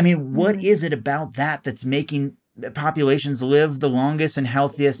 I mean, what is it about that that's making populations live the longest and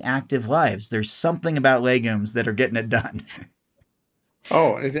healthiest active lives? There's something about legumes that are getting it done.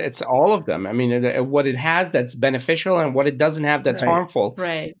 Oh, it's all of them. I mean, what it has that's beneficial and what it doesn't have that's harmful.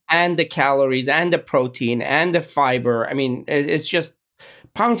 Right. And the calories and the protein and the fiber. I mean, it's just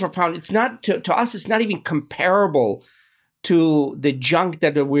pound for pound. It's not, to us, it's not even comparable to the junk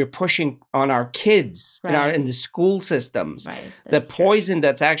that we're pushing on our kids in the school systems. Right. The poison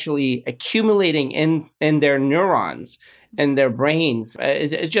that's actually accumulating in their neurons and their brains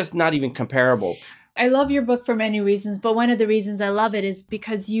is just not even comparable. I love your book for many reasons, but one of the reasons I love it is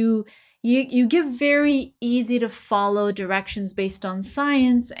because you give very easy to follow directions based on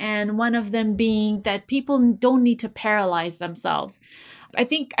science, and one of them being that people don't need to paralyze themselves. I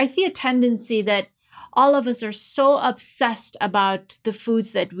think I see a tendency that all of us are so obsessed about the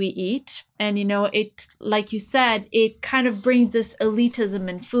foods that we eat. And, it, like you said, it kind of brings this elitism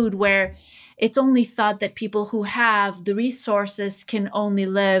in food where it's only thought that people who have the resources can only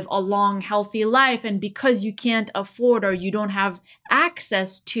live a long, healthy life. And because you can't afford or you don't have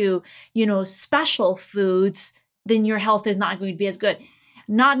access to, special foods, then your health is not going to be as good.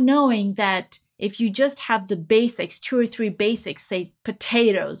 Not knowing that if you just have the basics, 2 or 3 basics, say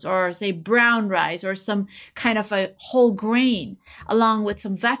potatoes or say brown rice or some kind of a whole grain along with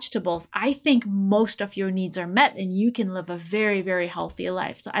some vegetables, I think most of your needs are met and you can live a very, very healthy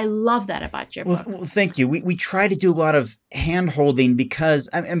life. So I love that about your book. Well, thank you. We try to do a lot of hand-holding because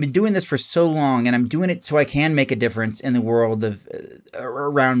I've been doing this for so long, and I'm doing it so I can make a difference in the world of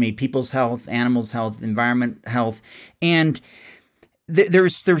around me, people's health, animals' health, environment health. And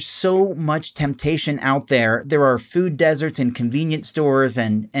there's so much temptation out there. There are food deserts in convenience stores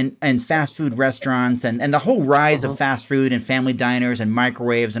and fast food restaurants and the whole rise of fast food and family diners and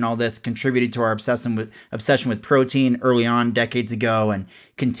microwaves and all this contributed to our obsession with protein early on decades ago and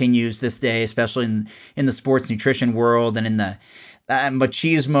continues this day, especially in the sports nutrition world and in the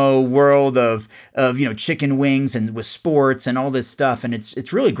machismo world of chicken wings and with sports and all this stuff. And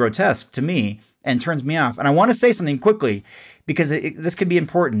it's really grotesque to me and turns me off. And I want to say something quickly because this could be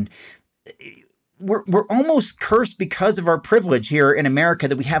important. We're almost cursed because of our privilege here in America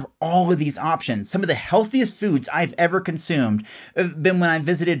that we have all of these options. Some of the healthiest foods I've ever consumed have been when I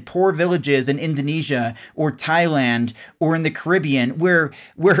visited poor villages in Indonesia or Thailand or in the Caribbean where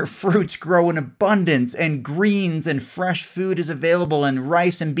fruits grow in abundance and greens and fresh food is available and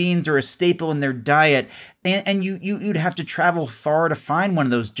rice and beans are a staple in their diet. And you'd have to travel far to find one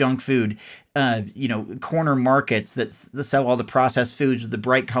of those junk food, corner markets that sell all the processed foods with the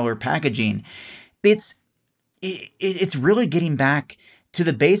bright color packaging. It's really getting back to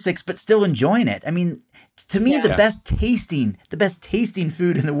the basics, but still enjoying it. I mean, to me, the best tasting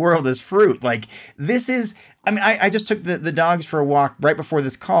food in the world is fruit. Like this is, I just took the dogs for a walk right before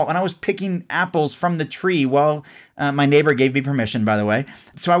this call, and I was picking apples from the tree while my neighbor gave me permission, by the way.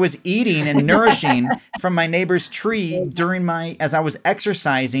 So I was eating and nourishing from my neighbor's tree as I was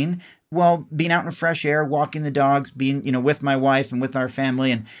exercising while being out in fresh air, walking the dogs, being, with my wife and with our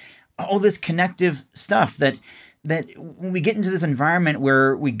family and all this connective stuff that when we get into this environment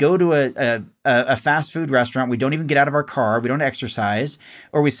where we go to a fast food restaurant, we don't even get out of our car, we don't exercise,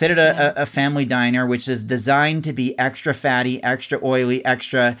 or we sit at a family diner, which is designed to be extra fatty, extra oily,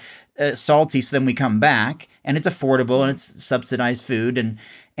 extra salty. So then we come back and it's affordable and it's subsidized food.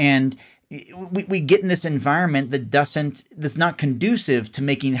 And we get in this environment that's not conducive to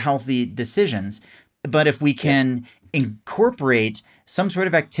making healthy decisions. But if we can incorporate some sort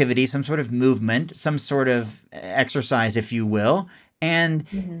of activity, some sort of movement, some sort of exercise, if you will, and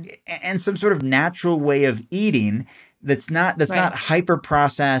some sort of natural way of eating that's not hyper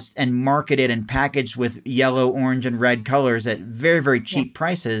processed and marketed and packaged with yellow, orange, and red colors at very, very cheap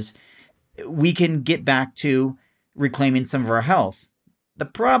prices, we can get back to reclaiming some of our health. The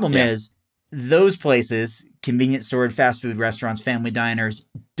problem is those places, convenience store, fast food restaurants, family diners,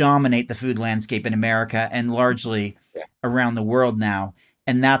 dominate the food landscape in America and largely around the world now.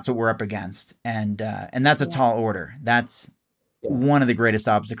 And that's what we're up against. And that's a tall order. That's one of the greatest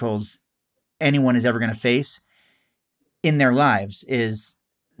obstacles anyone is ever going to face in their lives, is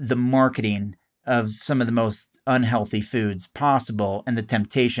the marketing of some of the most unhealthy foods possible and the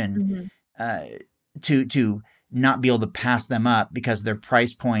temptation to not be able to pass them up because their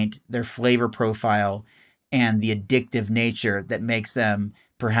price point, their flavor profile, and the addictive nature that makes them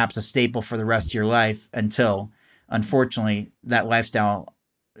perhaps a staple for the rest of your life until, unfortunately, that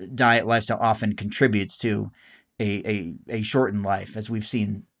diet lifestyle often contributes to a shortened life, as we've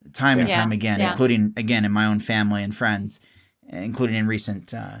seen time and time again, including, again, in my own family and friends, including in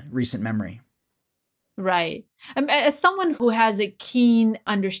recent memory. Right. As someone who has a keen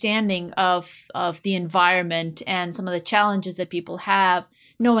understanding of the environment and some of the challenges that people have,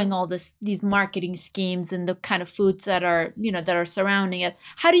 knowing all these marketing schemes and the kind of foods that are surrounding it,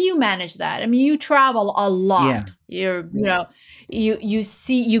 how do you manage that? I mean, you travel a lot. You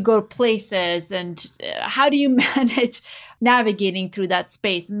go places, and how do you manage navigating through that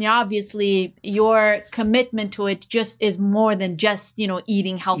space? I mean, obviously your commitment to it just is more than just,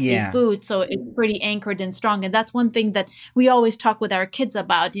 eating healthy food. So it's pretty anchored and strong. And that's one thing that we always talk with our kids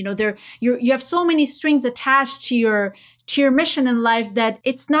about. You have so many strings attached to your mission in life that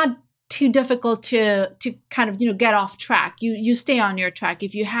it's not too difficult to kind of, get off track. You stay on your track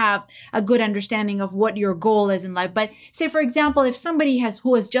if you have a good understanding of what your goal is in life. But say, for example, if somebody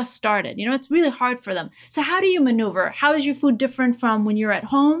who has just started, it's really hard for them. So how do you maneuver? How is your food different from when you're at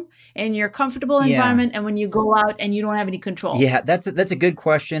home in your comfortable environment and when you go out and you don't have any control? Yeah, that's a good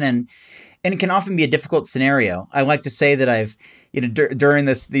question. And it can often be a difficult scenario. I like to say that I've, during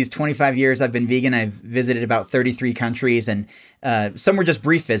these 25 years I've been vegan, I've visited about 33 countries, and some were just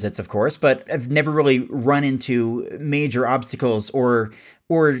brief visits, of course, but I've never really run into major obstacles or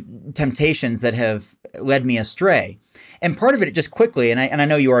temptations that have led me astray. And part of it, just quickly, and I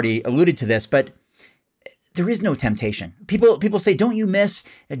know you already alluded to this, but there is no temptation. People say, don't you miss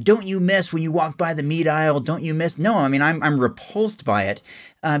when you walk by the meat aisle? Don't you miss? No, I mean, I'm repulsed by it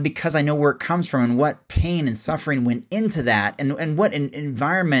because I know where it comes from and what pain and suffering went into that, and what an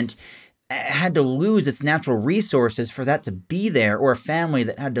environment had to lose its natural resources for that to be there, or a family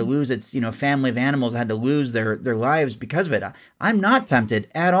that had to lose its, family of animals had to lose their lives because of it. I'm not tempted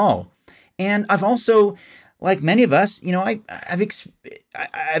at all. And I've also, like many of us, I've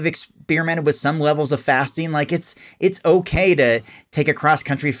experimented with some levels of fasting. Like it's okay to take a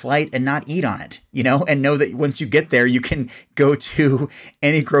cross-country flight and not eat on it, and know that once you get there, you can go to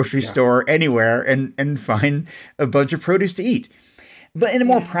any grocery store anywhere and find a bunch of produce to eat. But in a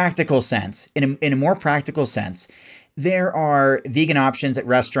more practical sense, there are vegan options at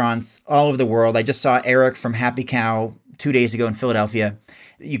restaurants all over the world. I just saw Eric from Happy Cow 2 days ago in Philadelphia.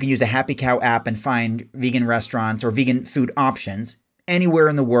 You can use a Happy Cow app and find vegan restaurants or vegan food options anywhere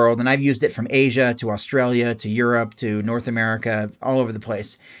in the world. And I've used it from Asia to Australia to Europe to North America, all over the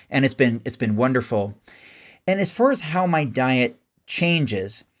place. And it's been wonderful. And as far as how my diet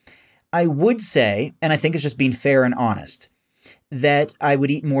changes, I would say, and I think it's just being fair and honest, that I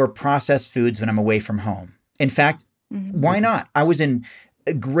would eat more processed foods when I'm away from home. In fact, why not? I was in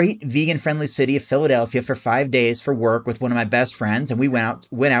a great vegan-friendly city of Philadelphia for 5 days for work with one of my best friends, and we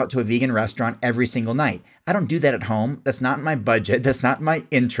went out to a vegan restaurant every single night. I don't do that at home. That's not in my budget. That's not my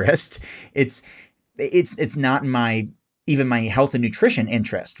interest. It's not in even my health and nutrition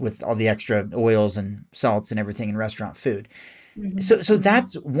interest with all the extra oils and salts and everything in restaurant food. So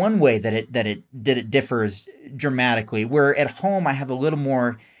that's one way that it differs dramatically. Where at home I have a little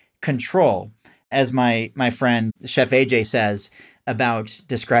more control, as my friend Chef AJ says about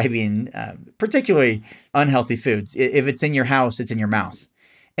describing particularly unhealthy foods. If it's in your house, it's in your mouth.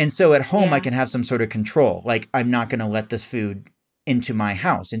 And so at home I can have some sort of control. Like, I'm not going to let this food into my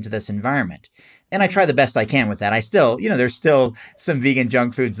house, into this environment. And I try the best I can with that. I still, there's still some vegan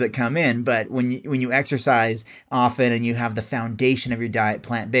junk foods that come in, but when you exercise often and you have the foundation of your diet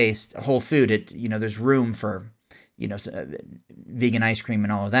plant-based, whole food, there's room for, vegan ice cream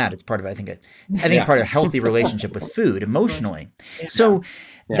and all of that. It's part of, I think part of a healthy relationship with food emotionally. So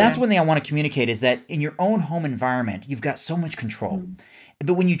that's one thing I want to communicate, is that in your own home environment, you've got so much control.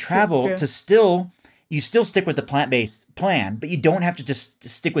 But when you travel, to still you still stick with the plant-based plan, but you don't have to just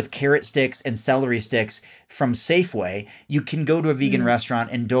stick with carrot sticks and celery sticks from Safeway. You can go to a vegan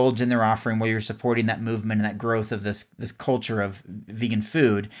restaurant, indulge in their offering while you're supporting that movement and that growth of this culture of vegan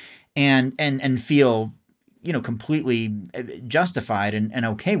food, and feel, completely justified and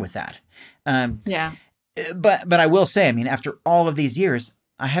okay with that. But I will say, I mean, after all of these years,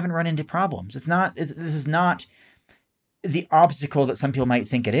 I haven't run into problems. This is not the obstacle that some people might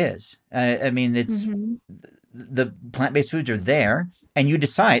think it is. I mean, it's the plant-based foods are there, and you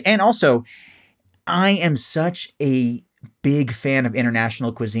decide. And also, I am such a big fan of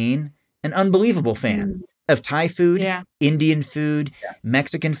international cuisine, an unbelievable fan of Thai food, Indian food,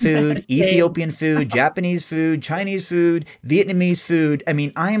 Mexican food, Ethiopian food, Japanese food, Chinese food, Vietnamese food. I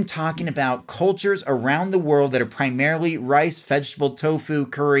mean, I am talking about cultures around the world that are primarily rice, vegetable, tofu,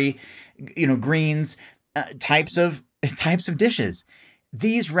 curry, greens, types of dishes.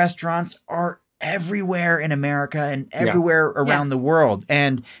 These restaurants are everywhere in America and everywhere around the world.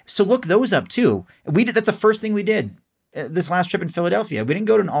 And so look those up too. That's the first thing we did this last trip in Philadelphia. We didn't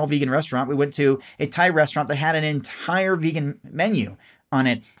go to an all vegan restaurant. We went to a Thai restaurant that had an entire vegan menu on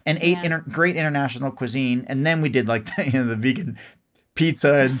it and ate great international cuisine. And then we did like the vegan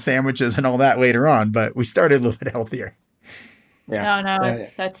pizza and sandwiches and all that later on. But we started a little bit healthier.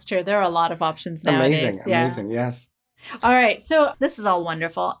 That's true. There are a lot of options nowadays. Amazing. Yes. All right. So this is all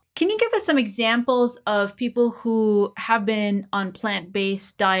wonderful. Can you give us some examples of people who have been on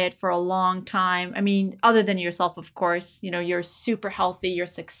plant-based diet for a long time? I mean, other than yourself, of course, you're super healthy, you're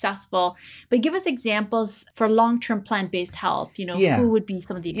successful, but give us examples for long-term plant-based health. Who would be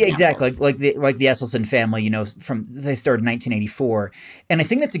some of the examples? Yeah, exactly. Like the Esselstyn family, they started in 1984. And I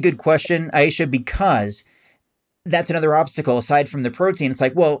think that's a good question, Aisha, because that's another obstacle aside from the protein. It's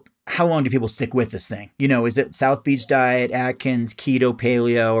like, well, how long do people stick with this thing? Is it South Beach diet, Atkins, keto,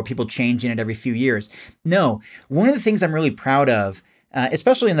 paleo, or people changing it every few years? No. One of the things I'm really proud of,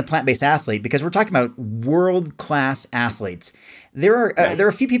 especially in the plant-based athlete, because we're talking about world-class athletes. There are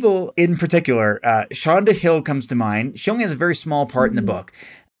a few people in particular. Shonda Hill comes to mind. She only has a very small part in the book.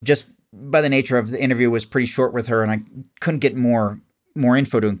 Just by the nature of the interview, was pretty short with her, and I couldn't get more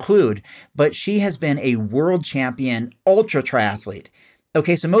info to include, but she has been a world champion ultra triathlete.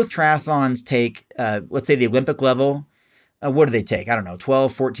 Okay, so most triathlons take, let's say the Olympic level. What do they take? I don't know,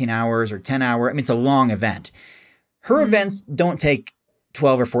 12, 14 hours or 10 hours. I mean, it's a long event. Her events don't take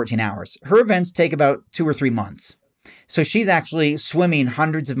 12 or 14 hours. Her events take about 2 or 3 months. So she's actually swimming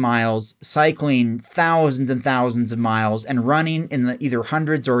hundreds of miles, cycling thousands and thousands of miles, and running in the either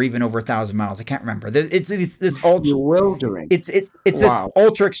hundreds or even over 1,000 miles. I can't remember. It's this ultra bewildering. It's this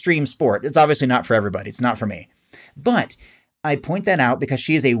ultra extreme sport. It's obviously not for everybody. It's not for me. But I point that out because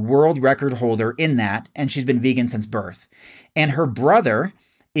she is a world record holder in that, and she's been vegan since birth. And her brother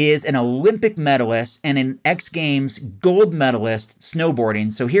is an Olympic medalist and an X Games gold medalist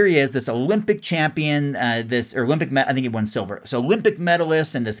snowboarding. So here he is, this Olympic champion, I think he won silver. So Olympic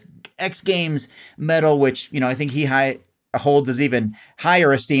medalist and this X Games medal, which, I think he holds as even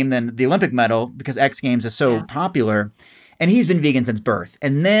higher esteem than the Olympic medal because X Games is so popular. And he's been vegan since birth.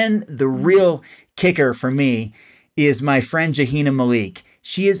 And then the real kicker for me is my friend Jahina Malik.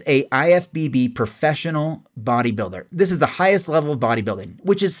 She is a IFBB professional bodybuilder. This is the highest level of bodybuilding,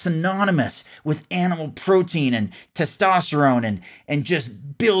 which is synonymous with animal protein and testosterone and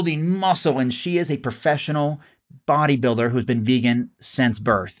just building muscle. And she is a professional bodybuilder who's been vegan since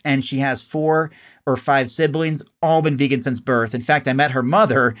birth. And she has 4 or 5 siblings, all been vegan since birth. In fact, I met her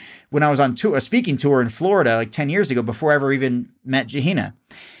mother when I was on a speaking tour in Florida like 10 years ago before I ever even met Jahina.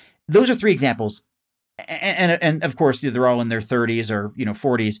 Those are 3 examples. And of course, they're all in their 30s or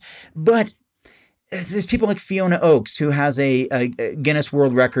 40s. But there's people like Fiona Oakes, who has a Guinness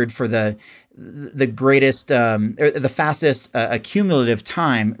World Record for the greatest, the fastest accumulative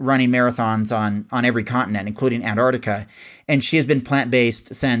time running marathons on every continent, including Antarctica. And she has been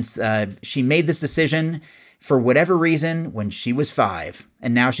plant-based since she made this decision for whatever reason when she was 5.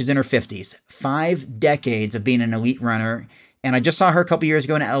 And now she's in her 50s. 5 decades of being an elite runner. And I just saw her a couple years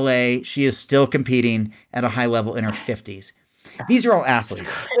ago in LA. She is still competing at a high level in her 50s. These are all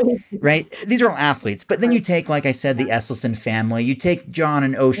athletes, right? These are all athletes. But then you take, like I said, the Esselstyn family. You take John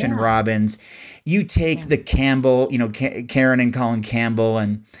and Ocean Robbins. You take the Campbell, Karen and Colin Campbell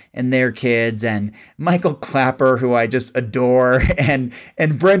and their kids, and Michael Clapper, who I just adore, and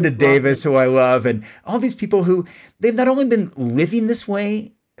Brenda Davis, who I love, and all these people who they've not only been living this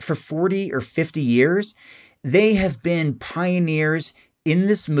way for 40 or 50 years, they have been pioneers in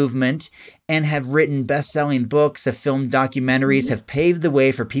this movement and have written best-selling books, have filmed documentaries, have paved the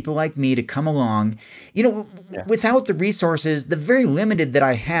way for people like me to come along. Without the resources, the very limited that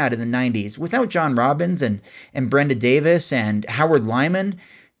I had in the 90s, without John Robbins and Brenda Davis and Howard Lyman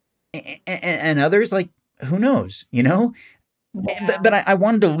and others, like, who knows, Yeah. But I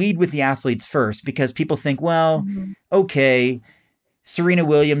wanted to lead with the athletes first because people think, well, okay, Serena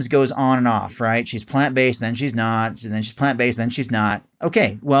Williams goes on and off, right? She's plant-based, then she's not, and then she's plant-based, then she's not.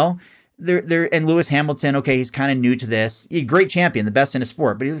 Okay, well, and Lewis Hamilton, okay, he's kind of new to this. He's a great champion, the best in his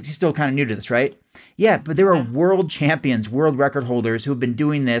sport, but he's still kind of new to this, right? Yeah, but there are world champions, world record holders who have been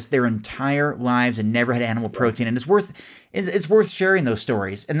doing this their entire lives and never had animal protein, and it's worth sharing those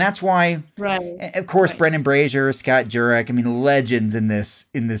stories. And that's why, of course, Brendan Brazier, Scott Jurek, I mean, legends in this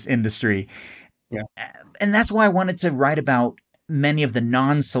industry. Yeah. And that's why I wanted to write about many of the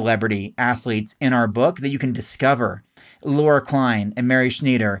non-celebrity athletes in our book that you can discover. Laura Klein and Mary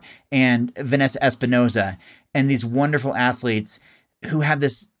Schneider and Vanessa Espinoza and these wonderful athletes who have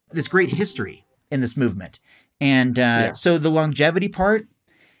this great history in this movement. And so the longevity part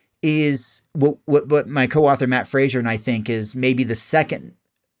is what my co-author Matt Frazier and I think is maybe the second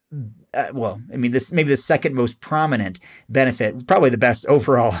this maybe the second most prominent benefit, probably the best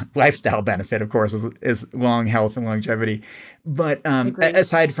overall lifestyle benefit, of course, is long health and longevity. But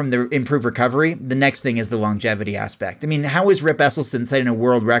aside from the improved recovery, the next thing is the longevity aspect. I mean, how is Rip Esselstyn setting a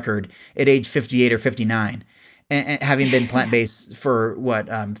world record at age 58 or 59, and having been plant-based for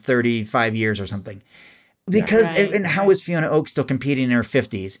 35 years or something? Because and how is Fiona Oak still competing in her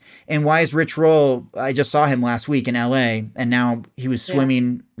 50s? And why is Rich Roll? I just saw him last week in LA, and now he was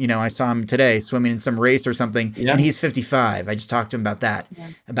swimming. I saw him today swimming in some race or something, and he's 55. I just talked to him about that,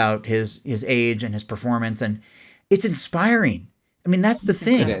 about his age and his performance, and it's inspiring. I mean, that's the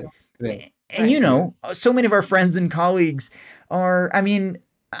thing. It is. And so many of our friends and colleagues are. I mean,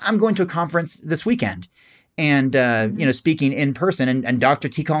 I'm going to a conference this weekend. And, speaking in person, and Dr.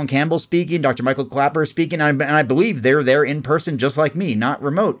 T. Colin Campbell speaking, Dr. Michael Clapper speaking, and I believe they're there in person just like me, not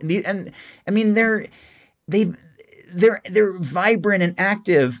remote. And I mean, they're vibrant and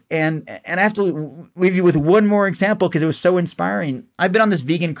active. And I have to leave you with one more example because it was so inspiring. I've been on this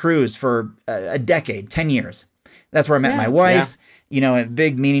vegan cruise for a decade, 10 years. That's where I met my wife. Yeah. It's a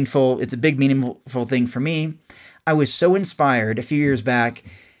big, meaningful thing for me. I was so inspired a few years back.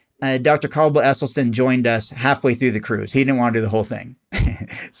 Dr. Carl Esselstyn joined us halfway through the cruise. He didn't want to do the whole thing.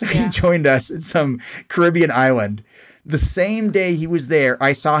 So he joined us at some Caribbean island. The same day he was there,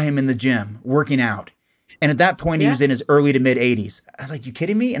 I saw him in the gym working out. And at that point, he was in his early to mid 80s. I was like, you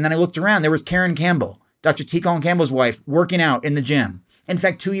kidding me? And then I looked around. There was Karen Campbell, Dr. T. Colin Campbell's wife, working out in the gym. In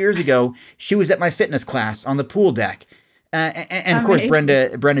fact, 2 years ago, she was at my fitness class on the pool deck. And of course,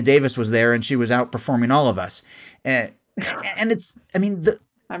 Brenda Davis was there, and she was outperforming all of us. And it's, I mean,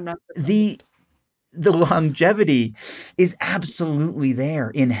 I'm not the longevity is absolutely there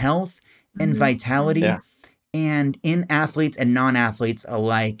in health and vitality and in athletes and non-athletes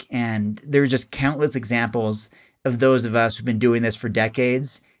alike. And there's just countless examples of those of us who've been doing this for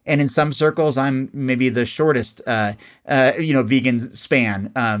decades. And in some circles, I'm maybe the shortest, vegan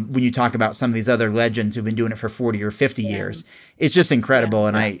span. When you talk about some of these other legends who've been doing it for 40 or 50 years, it's just incredible.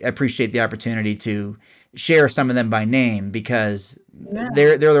 And I appreciate the opportunity to share some of them by name because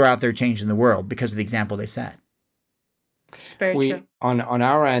they're out there changing the world because of the example they set. Very true. On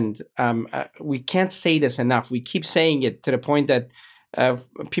our end, we can't say this enough. We keep saying it to the point that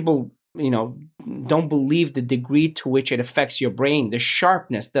people don't believe the degree to which it affects your brain, the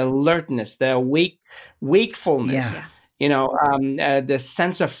sharpness, the alertness, the wakefulness, the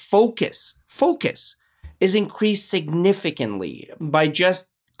sense of focus is increased significantly by just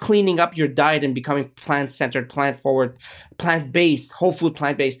cleaning up your diet and becoming plant-centered, plant-forward, plant-based, whole food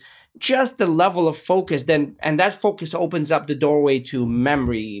plant-based. Just the level of focus, and that focus opens up the doorway to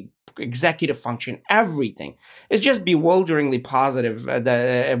memory, executive function, everything. It's just bewilderingly positive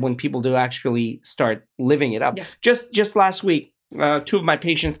when people do actually start living it up. Yeah. Just last week, two of my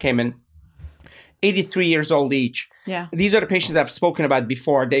patients came in, 83 years old each. Yeah. These are the patients I've spoken about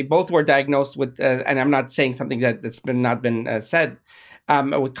before. They both were diagnosed with, and I'm not saying something that's not been said,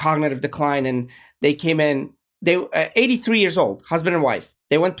 with cognitive decline. And they came in, they 83 years old, husband and wife.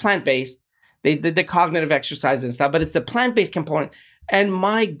 They went plant-based. They did the cognitive exercises and stuff, but it's the plant-based component. And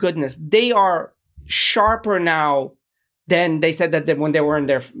my goodness, they are sharper now than they said that when they were in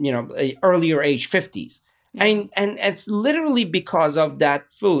their earlier age 50s. Yeah. And it's literally because of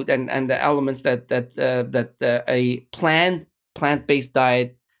that food and the elements that a plant-based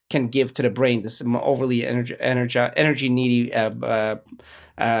diet can give to the brain, this overly energy needy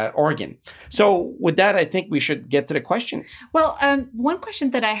organ. So with that, I think we should get to the questions. Well, one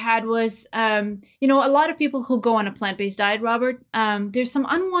question that I had was, a lot of people who go on a plant-based diet, Robert, there's some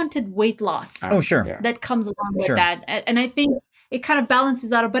unwanted weight loss. Sure. That comes along with that. And I think it kind of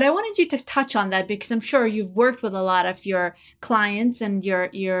balances out. But I wanted you to touch on that because I'm sure you've worked with a lot of your clients and your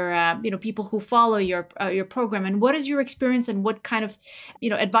people who follow your program. And what is your experience and what kind of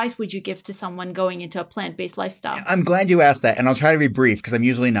advice would you give to someone going into a plant-based lifestyle? I'm glad you asked that, and I'll try to be brief because I'm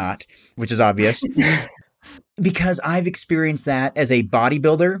usually not, which is obvious. Because I've experienced that as a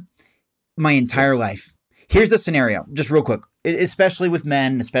bodybuilder my entire life. Here's the scenario, just real quick, especially with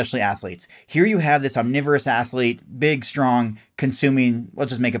men, especially athletes. Here you have this omnivorous athlete, big, strong, consuming, let's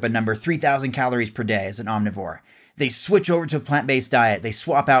just make up a number, 3,000 calories per day as an omnivore. They switch over to a plant-based diet. They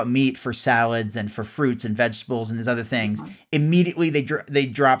swap out meat for salads and for fruits and vegetables and these other things. Immediately, they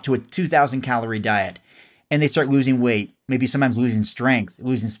drop to a 2,000 calorie diet and they start losing weight, maybe sometimes losing strength,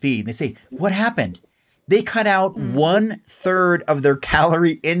 losing speed. They say, what happened? They cut out 1/3 of their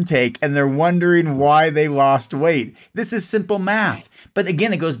calorie intake and they're wondering why they lost weight. This is simple math. But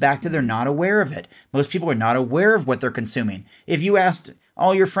again, it goes back to they're not aware of it. Most people are not aware of what they're consuming. If you asked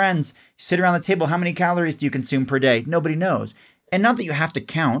all your friends, sit around the table, how many calories do you consume per day? Nobody knows. And not that you have to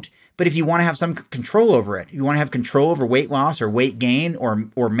count, but if you want to have some control over it, you want to have control over weight loss or weight gain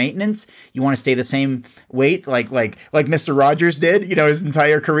or maintenance, you want to stay the same weight like Mr. Rogers did, his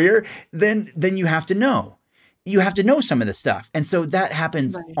entire career, then you have to know. You have to know some of this stuff. And so that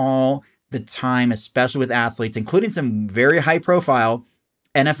happens all the time, especially with athletes, including some very high profile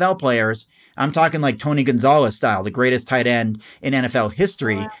NFL players. I'm talking like Tony Gonzalez style, the greatest tight end in NFL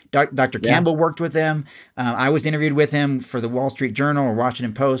history. Dr. Campbell worked with him. I was interviewed with him for the Wall Street Journal or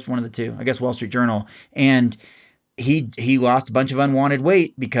Washington Post, one of the two, I guess Wall Street Journal. And he lost a bunch of unwanted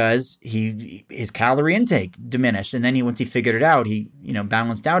weight because his calorie intake diminished. And then once he figured it out, he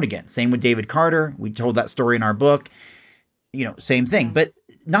balanced out again. Same with David Carter. We told that story in our book. Same thing. But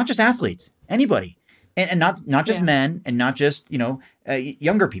not just athletes, anybody. And not just men and not just,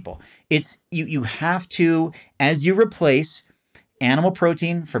 younger people. It's you have to, as you replace animal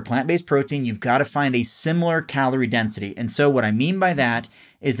protein for plant-based protein, you've got to find a similar calorie density. And so what I mean by that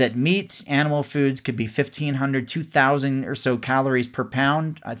is that meat, animal foods could be 1,500, 2,000 or so calories per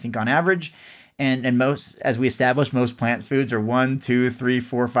pound, I think on average. And most, as we established, most plant foods are 1, 2, 3,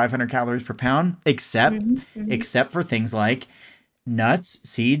 4, 500 calories per pound, except for things like nuts,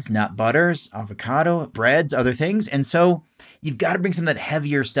 seeds, nut butters, avocado, breads, other things. And so you've got to bring some of that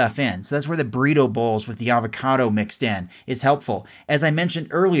heavier stuff in. So that's where the burrito bowls with the avocado mixed in is helpful. As I mentioned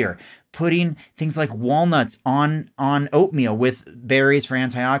earlier, putting things like walnuts on oatmeal with berries for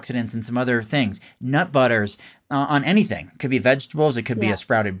antioxidants and some other things, nut butters on anything. It could be vegetables. It could be a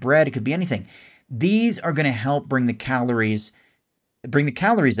sprouted bread. It could be anything. These are going to help bring the calories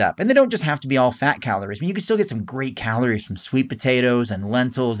up. And they don't just have to be all fat calories. I mean, you can still get some great calories from sweet potatoes and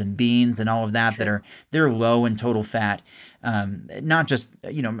lentils and beans and all of that they're low in total fat. Not just,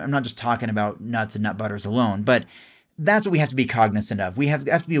 I'm not just talking about nuts and nut butters alone, but that's what we have to be cognizant of. We have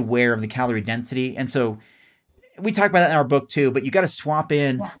to be aware of the calorie density. And so we talk about that in our book too, but you got to swap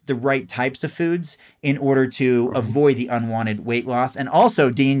in the right types of foods in order to avoid the unwanted weight loss. And also,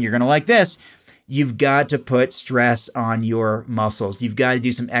 Dean, you're going to like this. You've got to put stress on your muscles. You've got to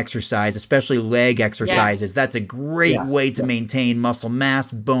do some exercise, especially leg exercises. That's a great way to maintain muscle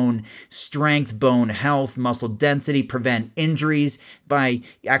mass, bone strength, bone health, muscle density, prevent injuries by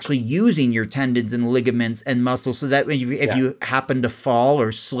actually using your tendons and ligaments and muscles so that if you happen to fall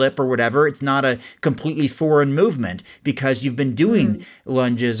or slip or whatever, it's not a completely foreign movement because you've been doing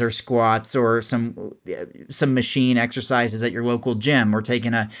lunges or squats or some machine exercises at your local gym or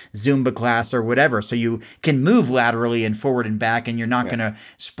taking a Zumba class or whatever. So you can move laterally and forward and back and you're not going to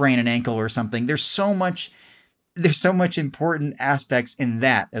sprain an ankle or something. There's so much important aspects in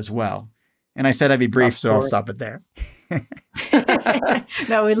that as well. And I said I'd be brief, so I'll stop it there.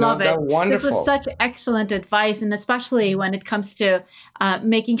 No, we love it. Wonderful. This was such excellent advice, and especially when it comes to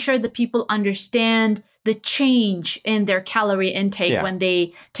making sure that people understand the change in their calorie intake when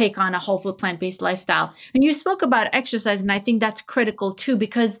they take on a whole food plant-based lifestyle. And you spoke about exercise, and I think that's critical too,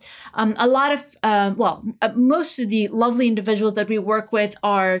 because a lot of, most of the lovely individuals that we work with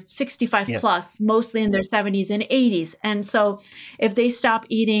are 65 plus, mostly in their 70s and 80s. And so if they stop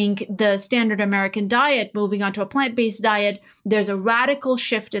eating the standard American diet, moving on to a plant-based plant-based diet, there's a radical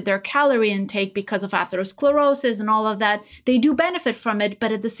shift in their calorie intake because of atherosclerosis and all of that. They do benefit from it,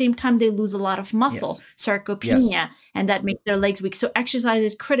 but at the same time, they lose a lot of muscle, sarcopenia, and that makes their legs weak. So exercise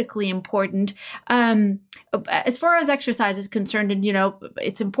is critically important. As far as exercise is concerned, and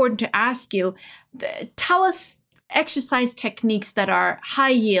it's important to ask you, tell us exercise techniques that are high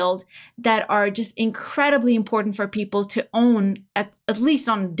yield, that are just incredibly important for people to own at least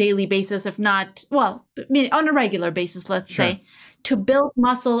on a daily basis, if not, well, on a regular basis, let's say, to build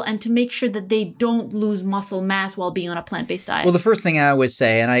muscle and to make sure that they don't lose muscle mass while being on a plant-based diet. Well, the first thing I always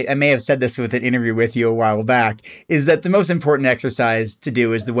say, and I may have said this with an interview with you a while back, is that the most important exercise to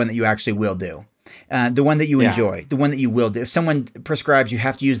do is the one that you actually will do. The one that you enjoy, the one that you will do. If someone prescribes you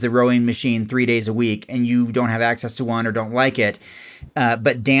have to use the rowing machine 3 days a week and you don't have access to one or don't like it,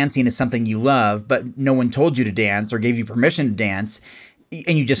 but dancing is something you love, but no one told you to dance or gave you permission to dance,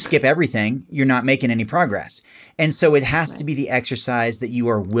 and you just skip everything, you're not making any progress. And so it has to be the exercise that you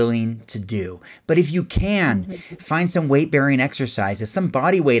are willing to do. But if you can, find some weight-bearing exercises, some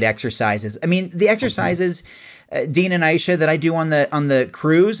body weight exercises. I mean, the exercises, Dean and Aisha, that I do on the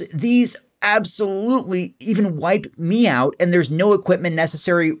cruise, these absolutely even wipe me out, and there's no equipment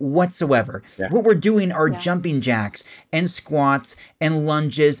necessary whatsoever. What we're doing are jumping jacks and squats and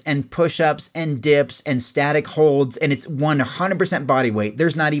lunges and push-ups and dips and static holds, and it's 100% body weight.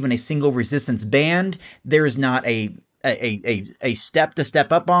 There's not even a single resistance band. There's not a step to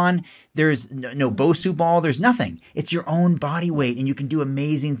step up on. There's no Bosu ball. There's nothing. It's your own body weight, and you can do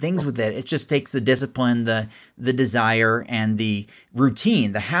amazing things with it. It just takes the discipline, the desire, and the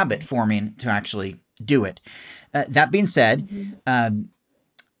routine, the habit forming to actually do it. That being said,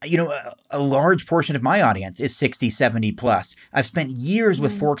 a large portion of my audience is 60, 70 plus. I've spent years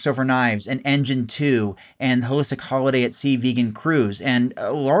with Forks Over Knives and Engine 2 and Holistic Holiday at Sea Vegan Cruise. And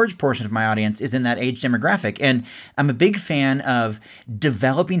a large portion of my audience is in that age demographic. And I'm a big fan of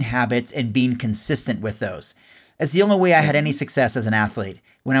developing habits and being consistent with those. That's the only way I had any success as an athlete.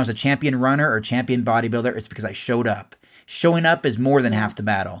 When I was a champion runner or champion bodybuilder, it's because I showed up. Showing up is more than half the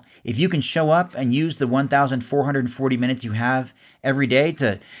battle. If you can show up and use the 1,440 minutes you have every day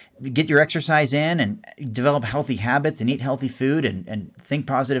to get your exercise in and develop healthy habits and eat healthy food and think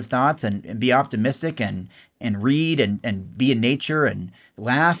positive thoughts and be optimistic and read and be in nature and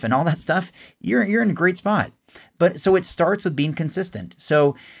laugh and all that stuff, you're in a great spot. But so it starts with being consistent.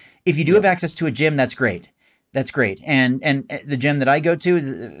 So if you do have access to a gym, that's great. That's great. And the gym that I go to is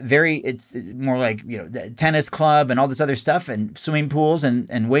it's more like, the tennis club and all this other stuff and swimming pools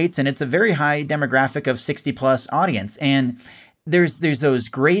and weights. And it's a very high demographic of 60 plus audience. And there's those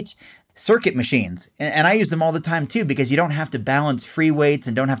great circuit machines. And I use them all the time too, because you don't have to balance free weights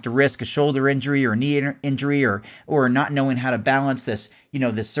and don't have to risk a shoulder injury or a knee injury or not knowing how to balance this,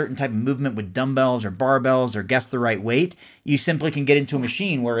 this certain type of movement with dumbbells or barbells or guess the right weight. You simply can get into a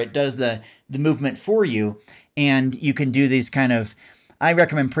machine where it does the movement for you. And you can do these I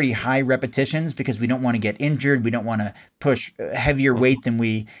recommend pretty high repetitions because we don't want to get injured. We don't want to push heavier weight than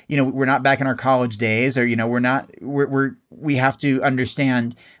we're not back in our college days, or, we have to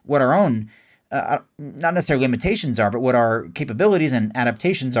understand what our own, not necessarily limitations are, but what our capabilities and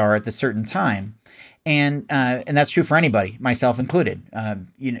adaptations are at the certain time. And that's true for anybody, myself included.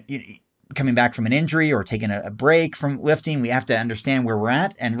 Coming back from an injury or taking a break from lifting, we have to understand where we're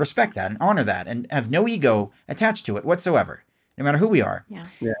at and respect that and honor that and have no ego attached to it whatsoever, no matter who we are.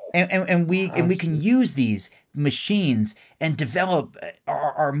 And we can use these machines and develop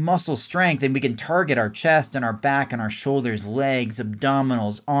our muscle strength, and we can target our chest and our back and our shoulders, legs,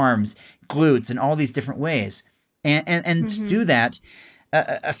 abdominals, arms, glutes, and all these different ways. And to do that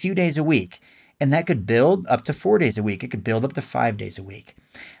a few days a week. And that could build up to 4 days a week. It could build up to 5 days a week.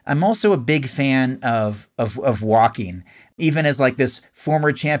 I'm also a big fan of walking. Even as like this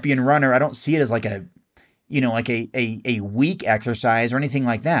former champion runner, I don't see it as like a weak exercise or anything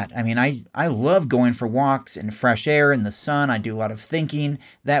like that. I mean, I love going for walks in fresh air in the sun. I do a lot of thinking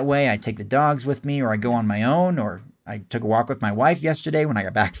that way. I take the dogs with me, or I go on my own, or I took a walk with my wife yesterday when I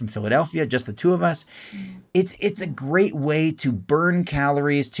got back from Philadelphia, just the two of us. It's a great way to burn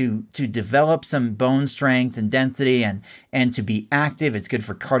calories, to develop some bone strength and density and to be active. It's good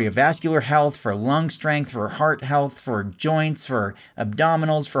for cardiovascular health, for lung strength, for heart health, for joints, for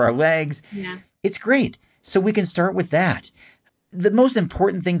abdominals, for our legs. Yeah. It's great. So we can start with that. The most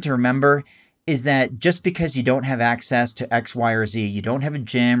important thing to remember is that just because you don't have access to X, Y, or Z, you don't have a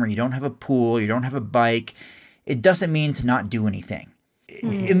gym, or you don't have a pool, you don't have a bike, it doesn't mean to not do anything.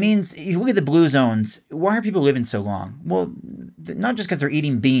 it means, if you look at the blue zones, why are people living so long? Well, not just because they're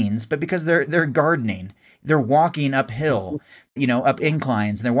eating beans, but because they're gardening. They're walking uphill, up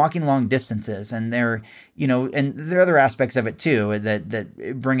inclines, and they're walking long distances, and and there are other aspects of it too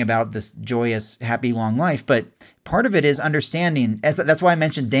that bring about this joyous, happy, long life. But part of it is understanding. That's why I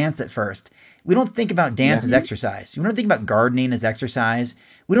mentioned dance at first. We don't think about dance as exercise. We don't think about gardening as exercise.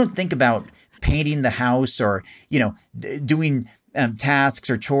 We don't think about painting the house or doing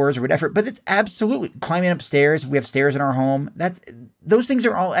tasks or chores or whatever. But it's absolutely climbing upstairs. If we have stairs in our home. Those things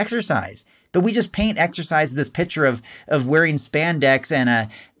are all exercise. But we just paint exercise this picture of wearing spandex and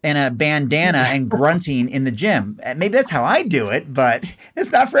a bandana and grunting in the gym. Maybe that's how I do it, but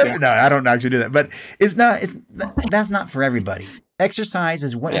it's not for everybody. No, I don't actually do that. But that's not for everybody. Exercise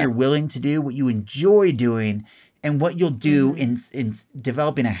is what you're willing to do, what you enjoy doing, and what you'll do in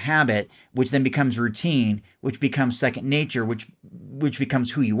developing a habit, which then becomes routine, which becomes second nature, which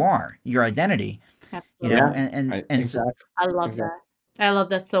becomes who you are, your identity. Absolutely. Exactly. I love that. I love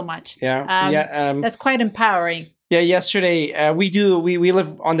that so much. That's quite empowering. Yeah, yesterday we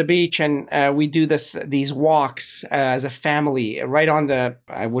live on the beach, and we do these walks as a family right on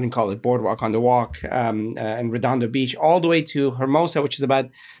I wouldn't call it boardwalk, on the walk in Redondo Beach all the way to Hermosa, which is about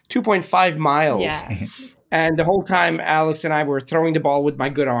 2.5 miles. Yeah. And the whole time, Alex and I were throwing the ball with my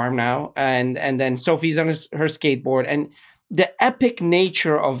good arm now, and then Sophie's on her skateboard, and the epic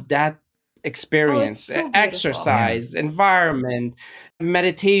nature of that experience, exercise, environment,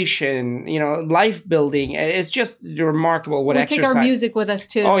 meditation, life building. It's just remarkable what exercise. We take our music with us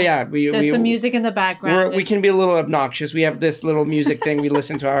too. Oh yeah, there's some music in the background. We can be a little obnoxious. We have this little music thing we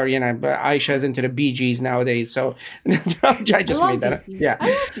listen to. Aisha's into the Bee Gees nowadays, so I just made that up.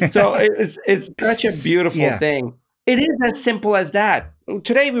 Yeah, so it's such a beautiful thing. It is as simple as that.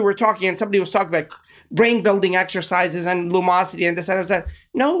 Today we were talking, and somebody was talking about brain building exercises and lumosity and this and that.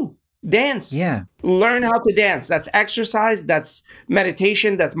 No. Dance. Yeah. Learn how to dance. That's exercise. That's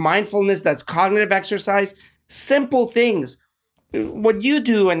meditation. That's mindfulness. That's cognitive exercise. Simple things. What you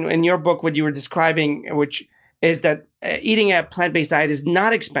do in your book, what you were describing, which is that eating a plant-based diet is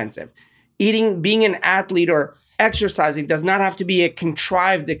not expensive. Being an athlete or exercising does not have to be a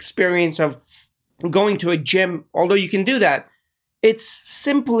contrived experience of going to a gym, although you can do that. It's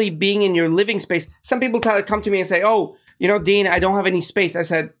simply being in your living space. Some people come to me and say, oh, Dean, I don't have any space. I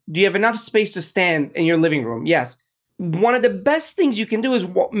said, do you have enough space to stand in your living room? Yes. One of the best things you can do is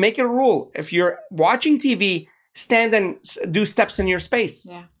make it a rule. If you're watching TV, stand and do steps in your space,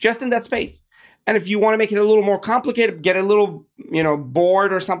 just in that space. And if you want to make it a little more complicated, get a little,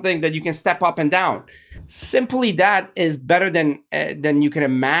 board or something that you can step up and down. Simply that is better than you can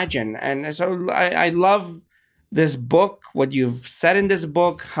imagine. And so I love this book, what you've said in this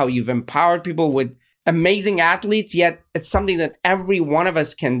book, how you've empowered people with amazing athletes, yet it's something that every one of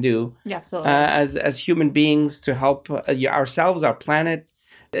us can do as human beings to help ourselves, our planet.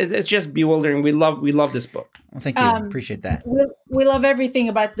 It's just bewildering. We love this book. Well, thank you. Appreciate that. We love everything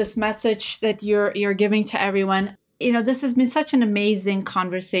about this message that you're giving to everyone. This has been such an amazing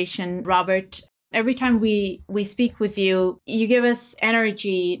conversation, Robert. Every time we speak with you, you give us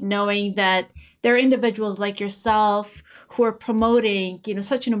energy knowing that there are individuals like yourself who are promoting,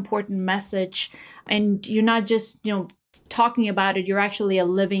 such an important message. And you're not just, talking about it, you're actually a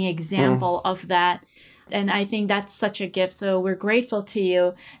living example of that. And I think that's such a gift. So we're grateful to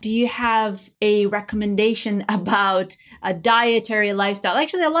you. Do you have a recommendation about a dietary lifestyle?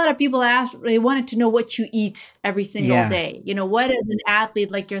 Actually, a lot of people they wanted to know what you eat every single day. What does an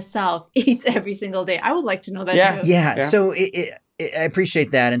athlete like yourself eats every single day? I would like to know that too. Yeah. So I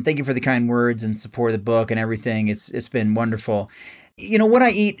appreciate that. And thank you for the kind words and support of the book and everything. It's been wonderful. What I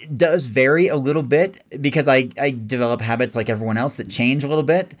eat does vary a little bit because I develop habits like everyone else that change a little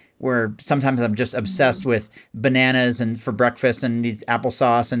bit, where sometimes I'm just obsessed with bananas and for breakfast and these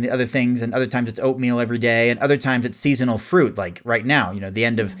applesauce and the other things. And other times it's oatmeal every day. And other times it's seasonal fruit, like right now, the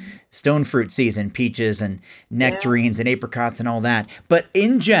end of stone fruit season, peaches and nectarines and apricots and all that. But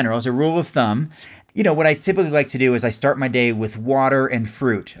in general, as a rule of thumb, what I typically like to do is I start my day with water and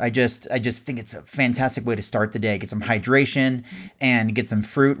fruit. I just think it's a fantastic way to start the day. Get some hydration and get some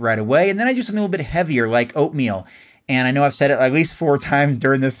fruit right away. And then I do something a little bit heavier like oatmeal. And I know I've said it at least 4 times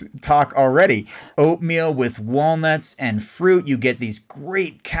during this talk already. Oatmeal with walnuts and fruit. You get these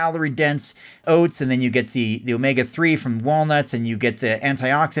great calorie-dense oats, and then you get the omega-3 from walnuts, and you get the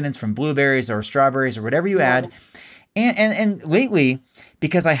antioxidants from blueberries or strawberries or whatever you add. And lately,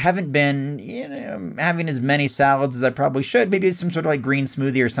 because I haven't been having as many salads as I probably should, maybe it's some sort of like green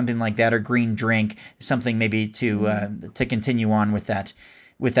smoothie or something like that, or green drink, something maybe to continue on with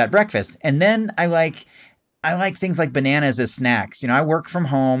that breakfast. And then I like I like things like bananas as snacks. I work from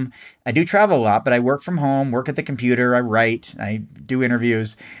home. I do travel a lot, but I work from home, work at the computer, I write, I do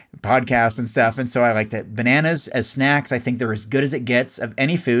interviews, podcasts and stuff. And so I like that. Bananas as snacks, I think they're as good as it gets of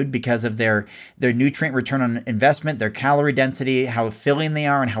any food because of their nutrient return on investment, their calorie density, how filling they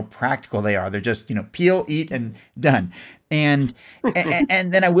are, and how practical they are. They're just, peel, eat, and done. And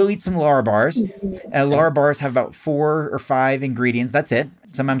and then I will eat some Lara bars. Lara bars have about 4 or 5 ingredients. That's it.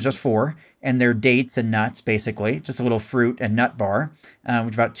 Sometimes just 4. And they're dates and nuts, basically, just a little fruit and nut bar,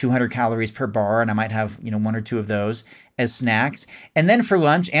 which is about 200 calories per bar. And I might have, 1 or 2 of those as snacks. And then for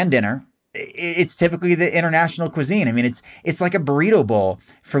lunch and dinner, it's typically the international cuisine. I mean, it's like a burrito bowl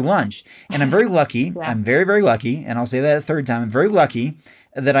for lunch. And I'm very lucky. Yeah. I'm very, very lucky. And I'll say that a third time. I'm very lucky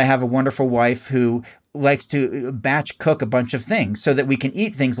that I have a wonderful wife who likes to batch cook a bunch of things so that we can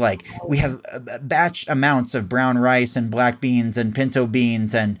eat things like we have batch amounts of brown rice and black beans and pinto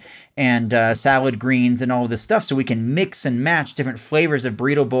beans and salad greens and all of this stuff, so we can mix and match different flavors of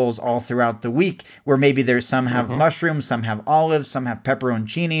burrito bowls all throughout the week, where maybe there's some have mushrooms, some have olives, some have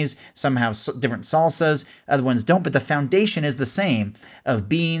pepperoncinis, some have different salsas, other ones don't, but the foundation is the same of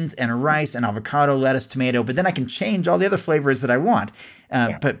beans and rice and avocado, lettuce, tomato, but then I can change all the other flavors that I want.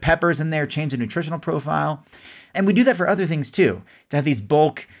 Put peppers in there, change the nutritional profile. And we do that for other things too, to have these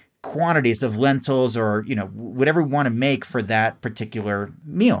bulk quantities of lentils or, whatever we want to make for that particular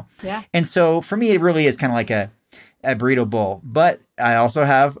meal. Yeah. And so for me, it really is kind of like a burrito bowl. But I also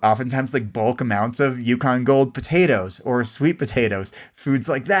have oftentimes like bulk amounts of Yukon Gold potatoes or sweet potatoes, foods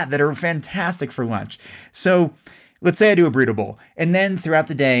like that are fantastic for lunch. So let's say I do a burrito bowl. And then throughout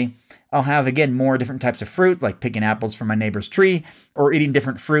the day, I'll have, again, more different types of fruit, like picking apples from my neighbor's tree or eating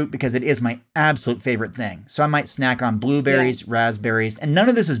different fruit because it is my absolute favorite thing. So I might snack on blueberries, raspberries, and none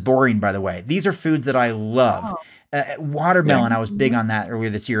of this is boring, by the way. These are foods that I love. Watermelon, I was big on that earlier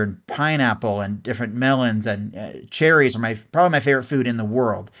this year, and pineapple and different melons and cherries are probably my favorite food in the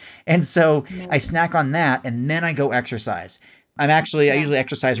world. And so I snack on that, and then I go exercise. I usually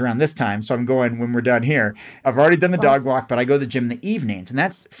exercise around this time, so I'm going when we're done here. I've already done the dog walk, but I go to the gym in the evenings. And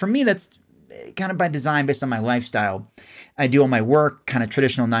that's kind of by design based on my lifestyle. I do all my work, kind of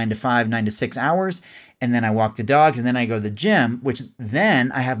traditional 9 to 5, 9 to 6 hours. And then I walk the dogs, and then I go to the gym, which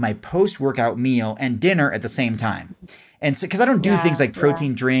then I have my post-workout meal and dinner at the same time. And so, because I don't do things like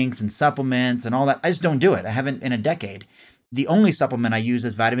protein drinks and supplements and all that. I just don't do it. I haven't in a decade. The only supplement I use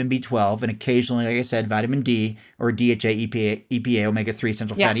is vitamin B12 and occasionally, like I said, vitamin D or DHA, EPA, omega-3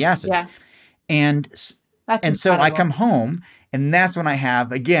 essential fatty acids. Yeah. And so I come home, and that's when I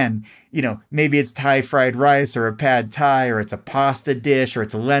have, again, maybe it's Thai fried rice or a pad Thai, or it's a pasta dish, or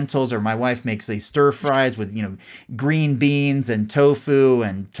it's lentils, or my wife makes these stir fries with, green beans and tofu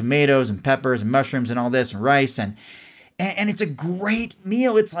and tomatoes and peppers and mushrooms and all this and rice and it's a great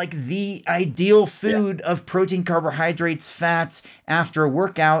meal. It's like the ideal food of protein, carbohydrates, fats after a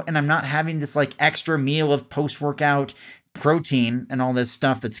workout. And I'm not having this like extra meal of post-workout protein and all this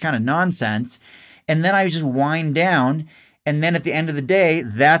stuff that's kind of nonsense. And then I just wind down. And then at the end of the day,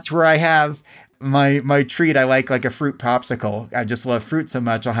 that's where I have my treat. I like a fruit popsicle. I just love fruit so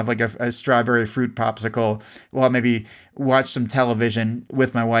much. I'll have like a strawberry fruit popsicle. Well, I'll maybe watch some television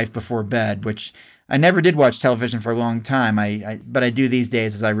with my wife before bed, which I never did watch television for a long time. But I do these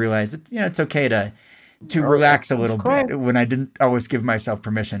days as I realize it's okay to relax a little bit when I didn't always give myself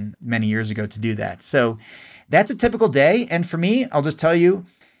permission many years ago to do that. So that's a typical day. And for me, I'll just tell you,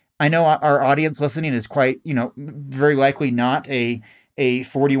 I know our audience listening is quite, very likely not a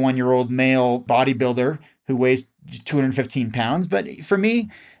 41-year-old male bodybuilder who weighs 215 pounds. But for me,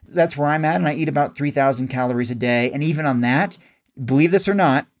 that's where I'm at. And I eat about 3,000 calories a day. And even on that, believe this or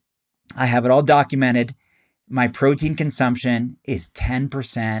not, I have it all documented. My protein consumption is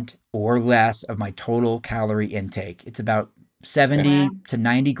 10% or less of my total calorie intake. It's about 70 to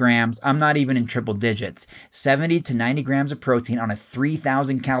 90 grams. I'm not even in triple digits. 70 to 90 grams of protein on a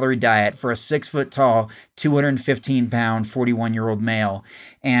 3,000 calorie diet for a 6 foot tall, 215 pound, 41-year-old male.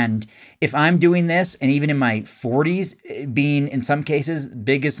 And if I'm doing this, and even in my 40s, being in some cases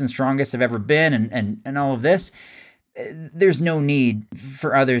biggest and strongest I've ever been, and all of this, there's no need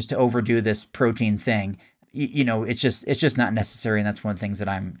for others to overdo this protein thing. It's just not necessary. And that's one of the things that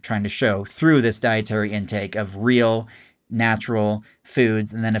I'm trying to show through this dietary intake of real, natural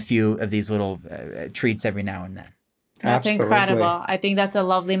foods, and then a few of these little treats every now and then. That's incredible. I think that's a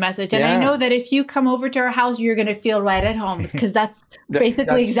lovely message. And I know that if you come over to our house, you're going to feel right at home, because that's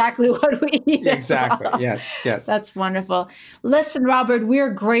basically exactly what we eat. Exactly. Well. Yes. That's wonderful. Listen, Robert, we're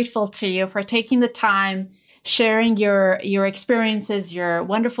grateful to you for taking the time sharing your experiences, your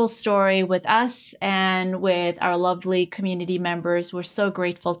wonderful story with us and with our lovely community members. We're so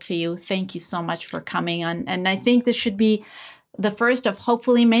grateful to you. Thank you so much for coming on. And I think this should be the first of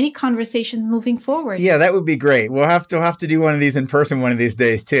hopefully many conversations moving forward. Yeah, that would be great. We'll have to do one of these in person one of these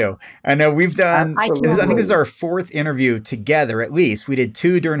days too. I know we've done, I think this is our 4th interview together at least. We did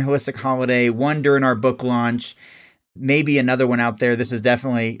 2 during Holistic Holiday, 1 during our book launch, maybe another one out there. This is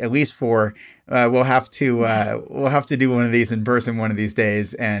definitely at least 4. We'll have to do one of these in person one of these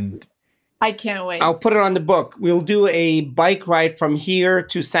days, and I can't wait. I'll put it on the book. We'll do a bike ride from here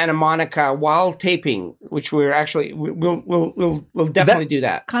to Santa Monica while taping, which we're actually we'll definitely do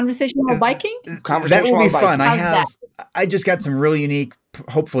that. Conversational biking? That will be fun. I just got some really unique,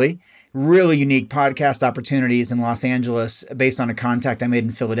 hopefully, really unique podcast opportunities in Los Angeles based on a contact I made in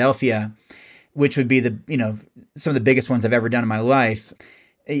Philadelphia, which would be some of the biggest ones I've ever done in my life.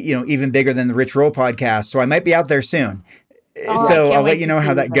 Even bigger than the Rich Roll podcast. So I might be out there soon. So I'll let you know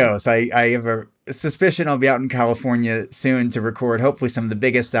how that goes. I have a suspicion I'll be out in California soon to record hopefully some of the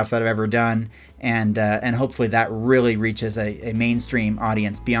biggest stuff that I've ever done, and hopefully that really reaches a mainstream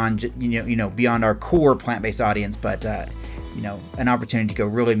audience beyond beyond our core plant-based audience, but an opportunity to go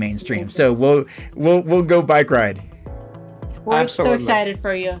really mainstream. So we'll go bike ride. We're Absolutely. so excited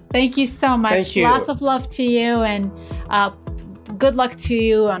for you. Thank you so much. Thank you. Lots of love to you, and good luck to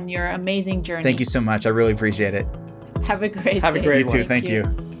you on your amazing journey. Thank you so much. I really appreciate it. Have a great day. Have a great You too. Thank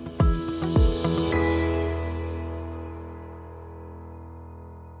you.